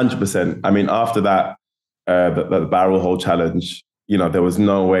 Yeah, 100%. I mean, after that, the barrel hole challenge, you know, there was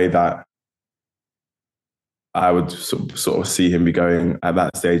no way that I would sort of see him be going at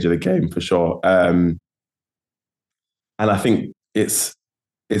that stage of the game, for sure. And I think it's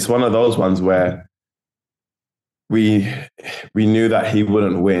one of those ones where we knew that he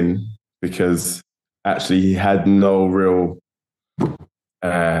wouldn't win, because actually he had no real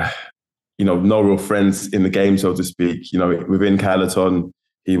friends in the game, so to speak. You know, within Calaton,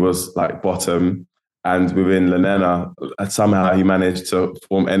 he was like bottom, and within Lenena, somehow he managed to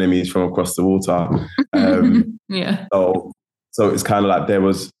form enemies from across the water. Yeah. So it's kind of like there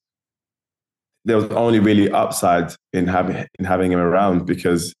was only really upside in having him around,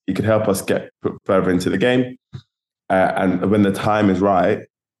 because he could help us get further into the game. And when the time is right,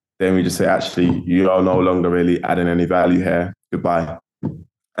 then we just say, actually, you are no longer really adding any value here. Goodbye.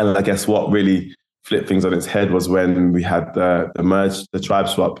 And I guess what really flipped things on its head was when we had the merge, the tribe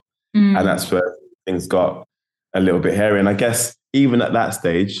swap. And that's where things got a little bit hairy. And I guess even at that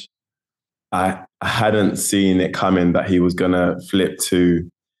stage, I hadn't seen it coming that he was going to flip to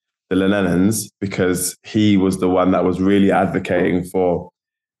the Lennons, because he was the one that was really advocating for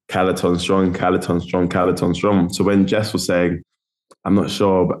Calaton strong, Calaton strong, Calaton strong. So when Jess was saying, I'm not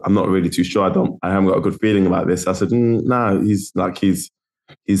sure, but I'm not really too sure. I haven't got a good feeling about this. I said, no,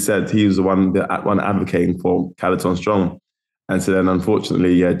 he said he was the one advocating for Calaton strong. And so then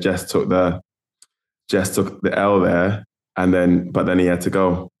unfortunately, Jess took the L there, but then he had to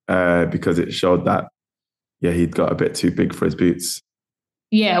go because it showed that, he'd got a bit too big for his boots.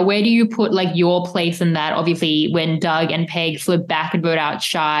 Yeah, where do you put like your place in that? Obviously, when Doug and Peg flip back and vote out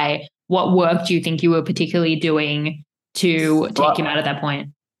Shy, what work do you think you were particularly doing to take him out at that point?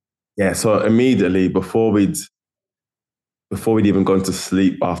 Yeah, so immediately before we'd even gone to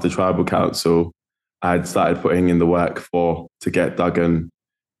sleep after Tribal Council, I'd started putting in the work to get Doug and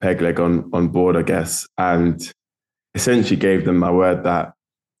Pegleg on board, I guess, and essentially gave them my word that,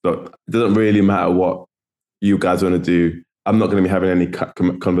 look, it doesn't really matter what you guys want to do. I'm not going to be having any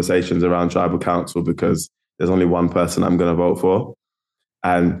conversations around Tribal Council because there's only one person I'm going to vote for.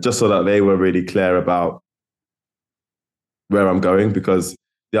 And just so that they were really clear about where I'm going, because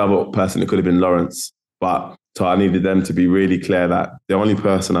the other person, it could have been Lawrence, but so I needed them to be really clear that the only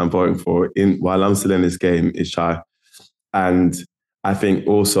person I'm voting for while I'm still in this game is Shy. And I think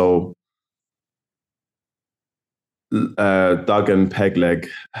also Doug and Pegleg,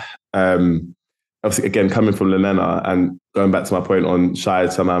 obviously again coming from Lenena and going back to my point on Shy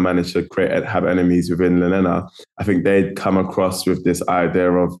somehow managed to have enemies within Lenena, I think they'd come across with this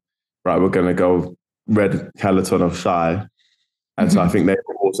idea of, right, we're going to go red Calaton of Shy. And so I think they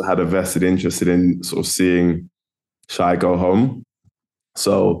also had a vested interest in sort of seeing Shy go home.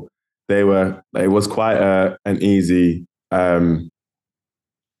 So it was quite an easy sort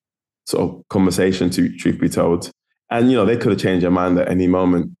of conversation, truth be told. And, they could have changed their mind at any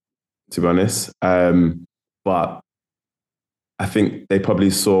moment, to be honest. But I think they probably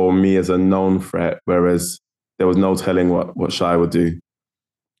saw me as a known threat, whereas there was no telling what Shy would do.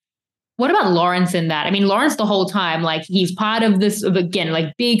 What about Lawrence in that? I mean, Lawrence the whole time, like he's part of this, again,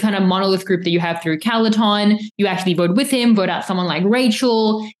 like big kind of monolith group that you have through Calaton. You actually vote with him, vote out someone like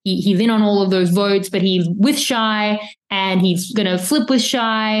Rachel. He's in on all of those votes, but he's with Shy and he's going to flip with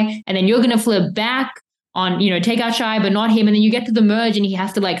Shy. And then you're going to flip back on, take out Shy, but not him. And then you get to the merge and he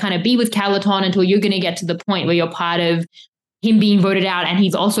has to like kind of be with Calaton until you're going to get to the point where you're part of him being voted out. And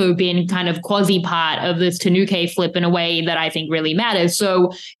he's also been kind of quasi part of this Tanuke flip in a way that I think really matters.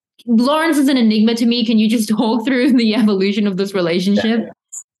 So Lawrence is an enigma to me. Can you just talk through the evolution of this relationship?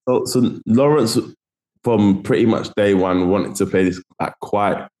 So Lawrence, from pretty much day one, wanted to play this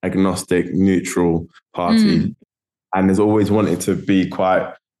quite agnostic, neutral party. And has always wanted to be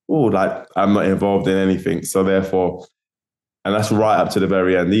quite, I'm not involved in anything. So therefore, and that's right up to the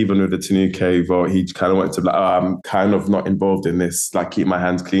very end, even with the Tanuke vote, he kind of wanted to be like, I'm kind of not involved in this, like keep my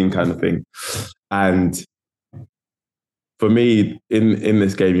hands clean kind of thing. And for me, in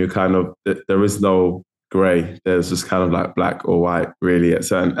this game, there is no grey. There's just kind of like black or white, really.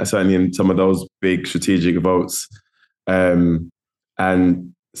 Certainly in some of those big strategic votes. And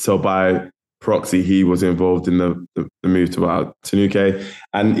so by proxy, he was involved in the move to vote out Tanuke.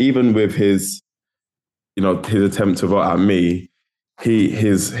 And even with his attempt to vote out me,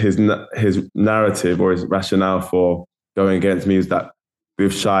 his narrative or his rationale for going against me was that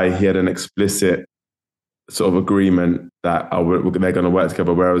with Shy, he had an explicit sort of agreement that they're going to work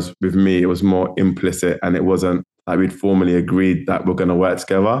together, whereas with me, it was more implicit and it wasn't like we'd formally agreed that we're going to work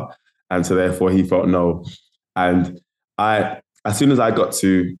together. And so therefore he felt no. And as soon as I got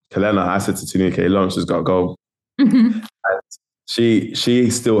to Kalena, I said to Tanuke, Lawrence has got to go. And she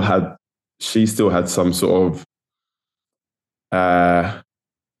still had some sort of, I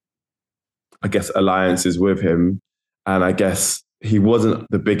guess, alliances with him. And I guess he wasn't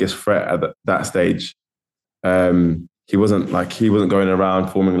the biggest threat at that stage. He wasn't going around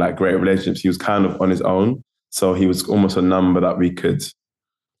forming like great relationships. He was kind of on his own. So he was almost a number that we could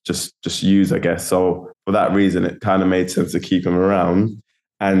just use, I guess. So for that reason, it kind of made sense to keep him around.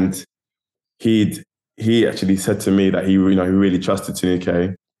 And he actually said to me that he really trusted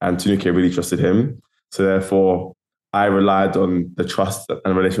Tanuke and Tanuke really trusted him. So therefore, I relied on the trust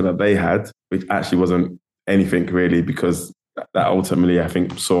and relation that they had, which actually wasn't anything really, because that ultimately, I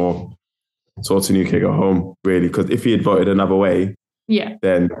think, saw Tanuke go home, really. Because if he had voted another way,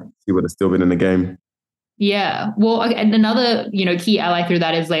 then he would have still been in the game. Yeah. Well, and another, key ally through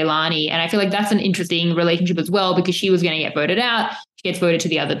that is Leilani. And I feel like that's an interesting relationship as well, because she was going to get voted out. She gets voted to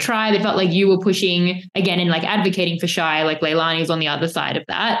the other tribe. It felt like you were pushing again and like advocating for Shai, like Leilani's on the other side of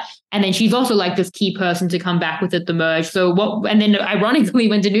that. And then she's also like this key person to come back with at the merge. So and then ironically,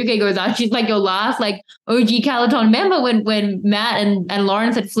 when Tanuke goes out, she's like your last like OG Calaton member when Matt and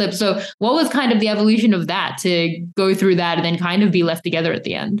Lawrence had flipped. So what was kind of the evolution of that to go through that and then kind of be left together at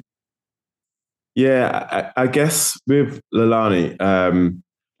the end? Yeah, I guess with Leilani,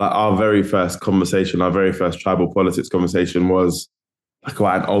 like our very first conversation, our very first tribal politics conversation was like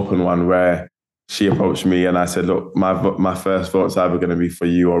quite an open one where she approached me and I said, look, my first vote's either going to be for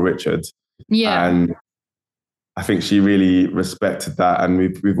you or Richard. Yeah. And I think she really respected that. And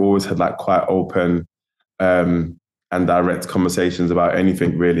we've always had like quite open and direct conversations about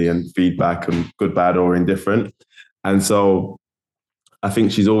anything really, and feedback and good, bad or indifferent. And so I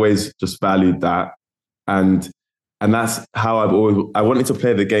think she's always just valued that. And that's how I wanted to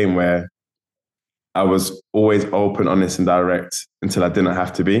play the game where I was always open, honest and direct until I didn't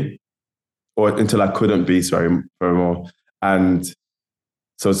have to be, or until I couldn't be, sorry, for more. And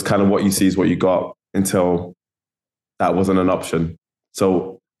so it's kind of what you see is what you got until that wasn't an option.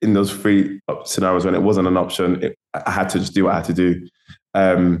 So in those three scenarios when it wasn't an option, I had to just do what I had to do.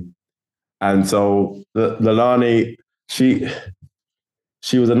 And so Leilani,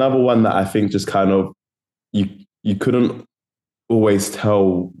 she was another one that I think just kind of, you couldn't always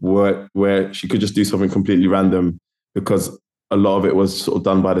tell where she could just do something completely random, because a lot of it was sort of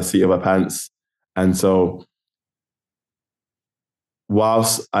done by the seat of her pants. And so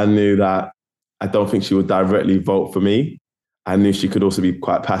whilst I knew that I don't think she would directly vote for me, I knew she could also be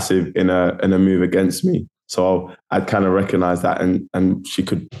quite passive in a move against me. So I'd kind of recognize that, and she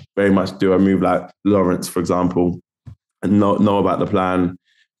could very much do a move like Lawrence, for example, and know about the plan,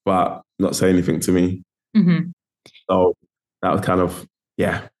 but not say anything to me. Mm-hmm. So that was kind of,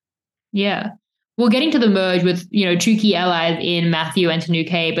 yeah. Yeah. Well, getting to the merge with, two key allies in Matthew and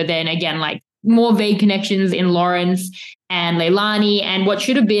Tanuke, but then again, like more vague connections in Lawrence and Leilani, and what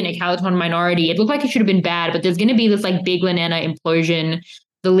should have been a Calaton minority. It looked like it should have been bad, but there's going to be this like big Lenana implosion,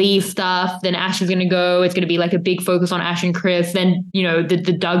 the Lee stuff, then Ash is going to go. It's going to be like a big focus on Ash and Chris. Then,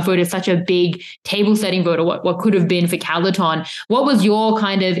 the Doug vote is such a big table setting vote, or what could have been for Calaton. What was your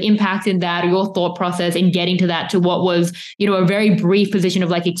kind of impact in that, or your thought process in getting to that, to what was, a very brief position of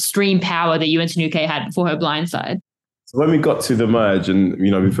like extreme power that you and Tanuke had before her blindside? So when we got to the merge and,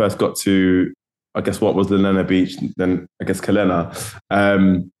 we first got to, I guess, what was Lenana Beach, then I guess Kalena,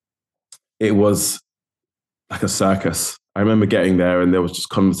 it was like a circus. I remember getting there and there was just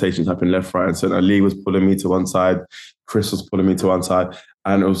conversations happening left, right and center. Lee was pulling me to one side. Chris was pulling me to one side.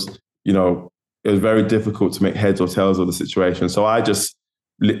 And it was, it was very difficult to make heads or tails of the situation. So I just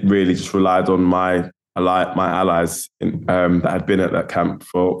really just relied on my allies that had been at that camp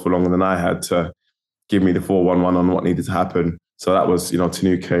for longer than I had to give me the 411 on what needed to happen. So that was,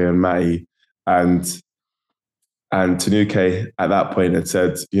 Tanuke and Matty. And Tanuke at that point had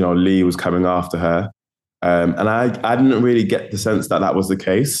said, Lee was coming after her. And I didn't really get the sense that was the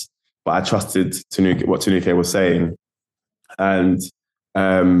case, but I trusted what Tanuke was saying. And,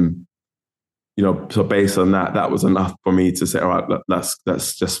 so based on that was enough for me to say, all right,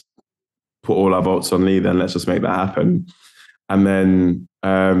 let's just put all our votes on Lee, then let's just make that happen. And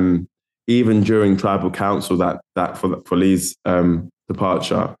then even during tribal council, that for Lee's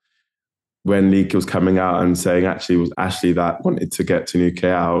departure, when Lee was coming out and saying actually it was Ashley that wanted to get Tanuke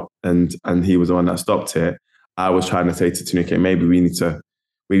out and he was the one that stopped it, I was trying to say to Tanuke, maybe we need to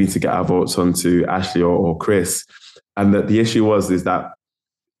get our votes onto Ashley or Chris. And the issue is that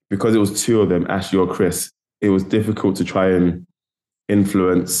because it was two of them, Ashley or Chris, it was difficult to try and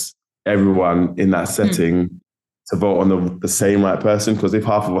influence everyone in that setting to vote on the same right person. Because if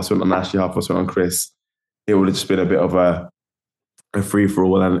half of us went on Ashley, half of us went on Chris, it would have just been a bit of a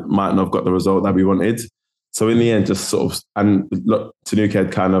free-for-all and might not have got the result that we wanted. So in the end, just sort of, and look, Tanuke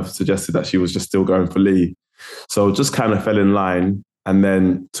had kind of suggested that she was just still going for Lee. So just kind of fell in line, and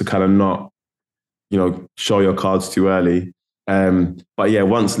then to kind of not, show your cards too early. But yeah,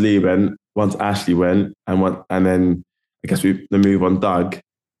 once Ashley went, and then I guess the move on Doug,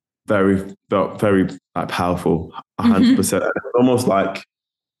 felt very like powerful, 100%. Almost like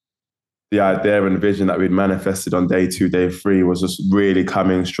the idea and vision that we'd manifested on day 2, day 3 was just really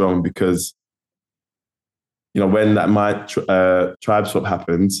coming strong, because, when my tribe swap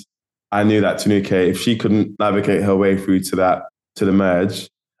happened, I knew that Tanuke, if she couldn't navigate her way through to the merge,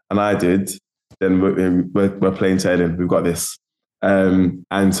 and I did, then we're plain sailing. We've got this. And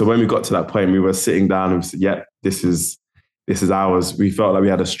so when we got to that point, we were sitting down and we said, yeah, this is this is ours. We felt like we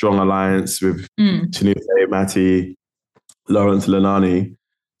had a strong alliance with Tanuke, Matty, Lawrence, Lenani.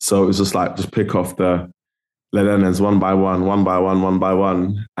 So it was just like, just pick off the Lenens one by one, one by one, one by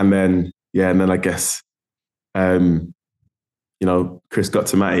one. And then, I guess, Chris got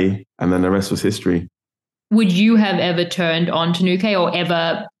to Matty, and then the rest was history. Would you have ever turned on Tanuke or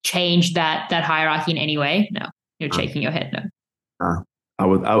ever changed that hierarchy in any way? No, you're shaking your head. No. I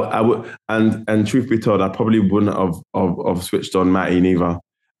would, and truth be told, I probably wouldn't have switched on Matty neither.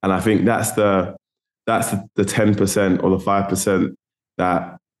 And I think that's the 10% or the 5%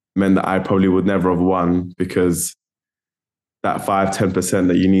 that meant that I probably would never have won, because that 5-10%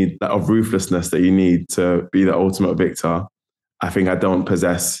 that you need, that of ruthlessness that you need to be the ultimate victor, I think I don't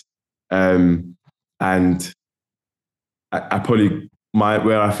possess. And I probably,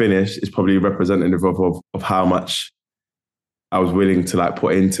 where I finished is probably representative of how much I was willing to like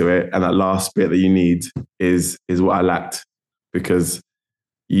put into it. And that last bit that you need is what I lacked, because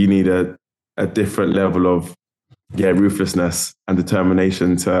you need a different level of ruthlessness and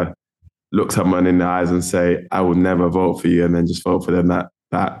determination to look someone in the eyes and say, I would never vote for you, and then just vote for them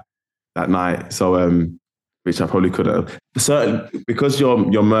that night. So which I probably could have. Certain, because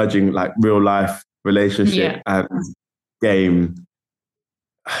you're merging like real life relationship and game,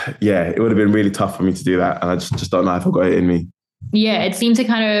 it would have been really tough for me to do that. And I just don't know if I got it in me. Yeah, it seemed to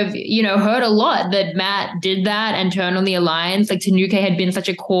kind of, hurt a lot that Matt did that and turned on the alliance. Like, Tanuke had been such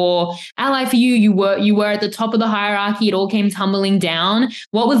a core ally for you. You were at the top of the hierarchy. It all came tumbling down.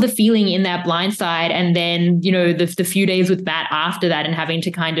 What was the feeling in that blind side? And then, the few days with Matt after that and having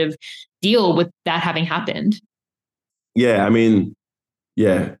to kind of deal with that having happened? Yeah, I mean,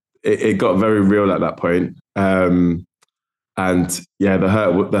 it got very real at that point. And the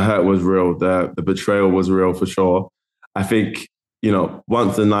hurt was real. The betrayal was real for sure. I think,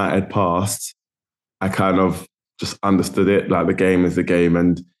 once the night had passed, I kind of just understood it. Like, the game is the game,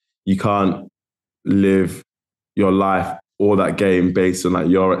 and you can't live your life or that game based on like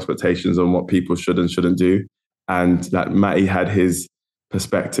your expectations on what people should and shouldn't do. And that Matty had his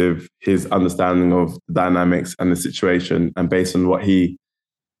perspective, his understanding of the dynamics and the situation, and based on what he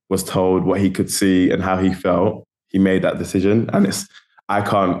was told, what he could see and how he felt, he made that decision. And I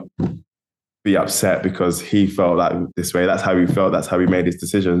can't be upset because he felt like this way. That's how he felt. That's how he made his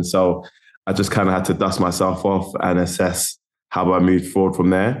decision. So I just kind of had to dust myself off and assess how I moved forward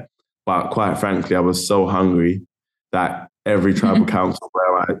from there. But quite frankly, I was so hungry that every tribal council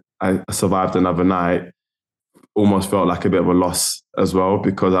where I survived another night almost felt like a bit of a loss as well,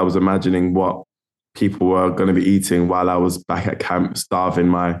 because I was imagining what people were going to be eating while I was back at camp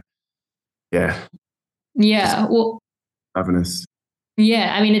starving ravenous.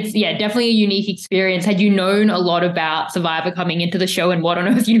 Yeah, I mean, it's definitely a unique experience. Had you known a lot about Survivor coming into the show, and what on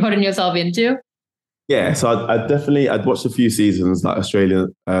earth you'd gotten yourself into? Yeah, so I'd watched a few seasons, like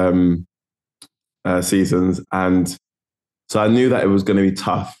Australian seasons, and so I knew that it was going to be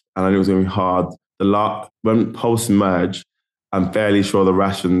tough, and I knew it was going to be hard. When post-merge, I'm fairly sure the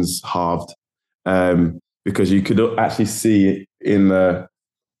rations halved, because you could actually see in the,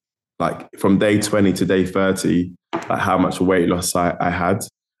 like, from day 20 to day 30, like how much weight loss I had.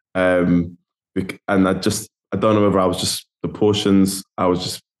 And I don't know whether I was just the portions, I was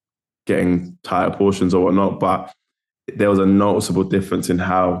just getting tighter portions or whatnot, but there was a noticeable difference in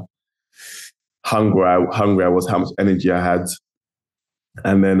how hungry I was, how much energy I had.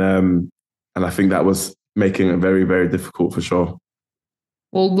 And then, and I think that was making it very, very difficult for sure.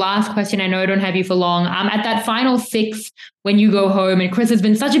 Well, last question. I know I don't have you for long. At that final 6, when you go home, and Chris has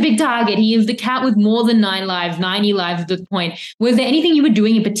been such a big target, he is the cat with more than 90 lives at this point. Was there anything you were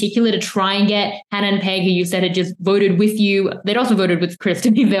doing in particular to try and get Hannah and Peg, who you said had just voted with you? They'd also voted with Chris,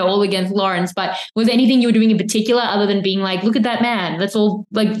 to be fair, all against Lawrence. But was there anything you were doing in particular other than being like, look at that man, let's all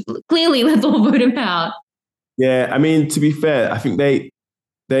vote him out? Yeah, I mean, to be fair, I think they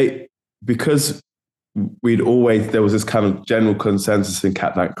because there was this kind of general consensus in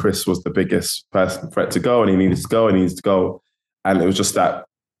Cat that Chris was the biggest threat to go, and he needed to go. And it was just that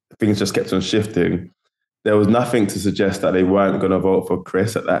things just kept on shifting. There was nothing to suggest that they weren't going to vote for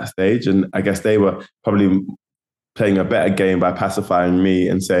Chris at that stage. And I guess they were probably playing a better game by pacifying me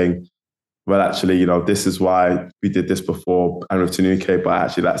and saying, well, actually, this is why we did this before and with Tanuke, but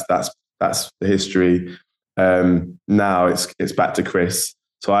actually that's the history. Now it's back to Chris.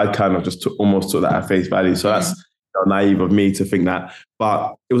 So I kind of just almost took that at face value. So that's naive of me to think that.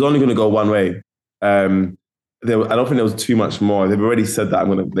 But it was only going to go one way. I don't think there was too much more. They've already said that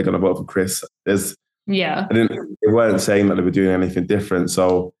they're going to vote for Chris. They weren't saying that they were doing anything different.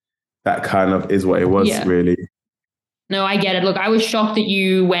 So that kind of is what it was, really. No, I get it. Look, I was shocked that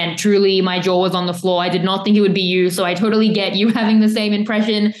you went. Truly, my jaw was on the floor. I did not think it would be you. So I totally get you having the same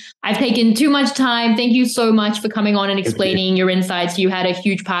impression. I've taken too much time. Thank you so much for coming on and explaining your insights. You had a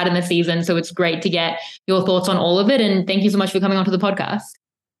huge part in the season. So it's great to get your thoughts on all of it. And thank you so much for coming onto the podcast.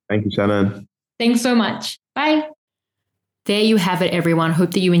 Thank you, Shannon. Thanks so much. Bye. There you have it, everyone. Hope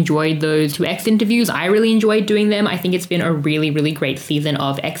that you enjoyed those 2 X interviews. I really enjoyed doing them. I think it's been a really, really great season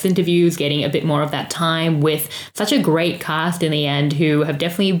of X interviews, getting a bit more of that time with such a great cast in the end who have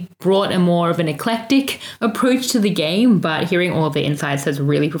definitely brought a more of an eclectic approach to the game, but hearing all of the insights has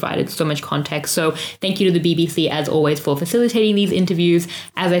really provided so much context. So thank you to the BBC, as always, for facilitating these interviews.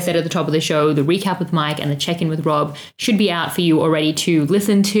 As I said at the top of the show, the recap with Mike and the check-in with Rob should be out for you already to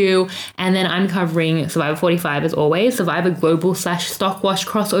listen to. And then I'm covering Survivor 45 as always. Survivor Global/Stockwash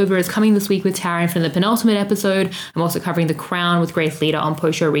crossover is coming this week with Taryn from the penultimate episode. I'm also covering The Crown with Grace Leader on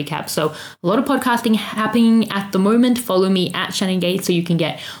post-show recap. So a lot of podcasting happening at the moment. Follow me at Shannon Gates so you can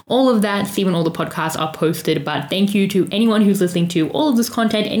get all of that, see when all the podcasts are posted. But thank you to anyone who's listening to all of this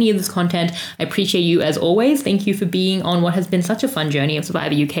content, any of this content. I appreciate you as always. Thank you for being on what has been such a fun journey of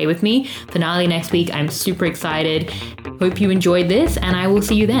Survivor UK with me. Finale next week. I'm super excited. Hope you enjoyed this, and I will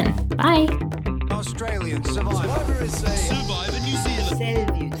see you then. Bye. Australian Survivor is Survivor New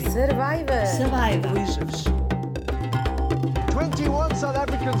Zealand. Survivor. 21 South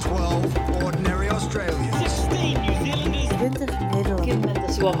Africans, 12 ordinary Australians. 16 New Zealanders. 20 met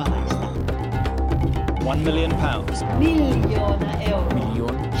de zomerreis. £1 million. Miljoenen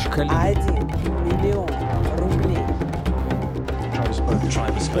euro. Miljoen roebelen.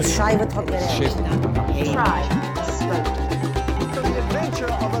 Beschrijven het So the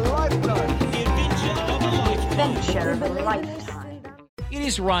adventure of a lifetime. Adventure of a lifetime. It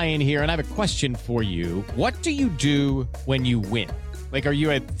is Ryan here, and I have a question for you. What do you do when you win? Like, are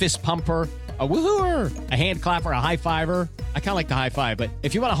you a fist pumper, a woohooer, a hand clapper, a high fiver? I kind of like the high five, but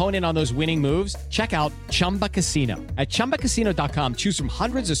if you want to hone in on those winning moves, check out Chumba Casino. At ChumbaCasino.com, choose from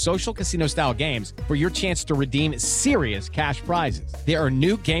hundreds of social casino-style games for your chance to redeem serious cash prizes. There are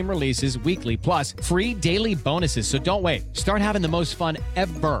new game releases weekly, plus free daily bonuses. So don't wait. Start having the most fun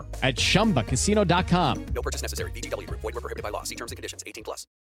ever at ChumbaCasino.com. No purchase necessary. VGW. Void where prohibited by law. See terms and conditions. 18+.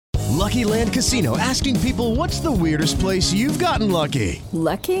 Lucky Land Casino, asking people, what's the weirdest place you've gotten lucky?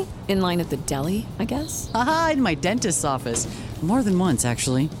 Lucky? In line at the deli, I guess? Aha, in my dentist's office. More than once,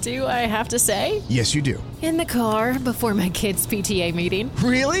 actually. Do I have to say? Yes, you do. In the car before my kids' PTA meeting.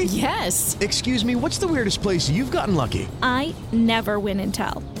 Really? Yes. Excuse me, what's the weirdest place you've gotten lucky? I never win and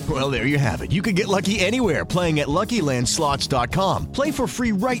tell. Well, there you have it. You can get lucky anywhere, playing at LuckyLandSlots.com. Play for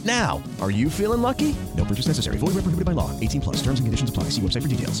free right now. Are you feeling lucky? No purchase necessary. Void where prohibited by law. 18+. Terms and conditions apply. See website for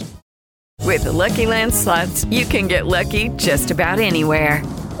details. With the Lucky Land Slots, you can get lucky just about anywhere.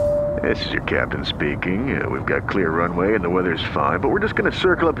 This is your captain speaking. We've got clear runway and the weather's fine, but we're just going to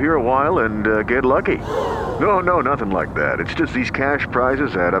circle up here a while and get lucky. No, nothing like that. It's just these cash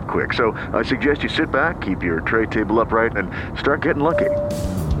prizes add up quick. So I suggest you sit back, keep your tray table upright, and start getting lucky.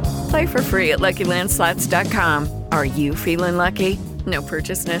 Play for free at LuckyLandSlots.com. Are you feeling lucky? No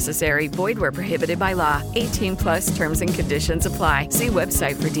purchase necessary. Void where prohibited by law. 18+ terms and conditions apply. See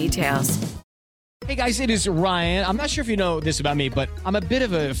website for details. Hey guys, it is Ryan. I'm not sure if you know this about me, but I'm a bit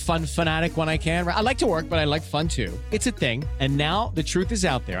of a fun fanatic when I can. I like to work, but I like fun too. It's a thing. And now the truth is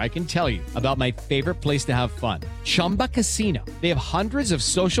out there. I can tell you about my favorite place to have fun. Chumba Casino. They have hundreds of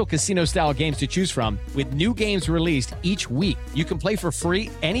social casino style games to choose from with new games released each week. You can play for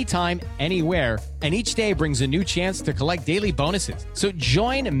free anytime, anywhere. And each day brings a new chance to collect daily bonuses. So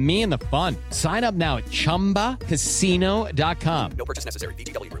join me in the fun. Sign up now at ChumbaCasino.com. No purchase necessary.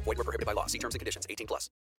 VGW. Void where prohibited by law. See terms and conditions. 18+.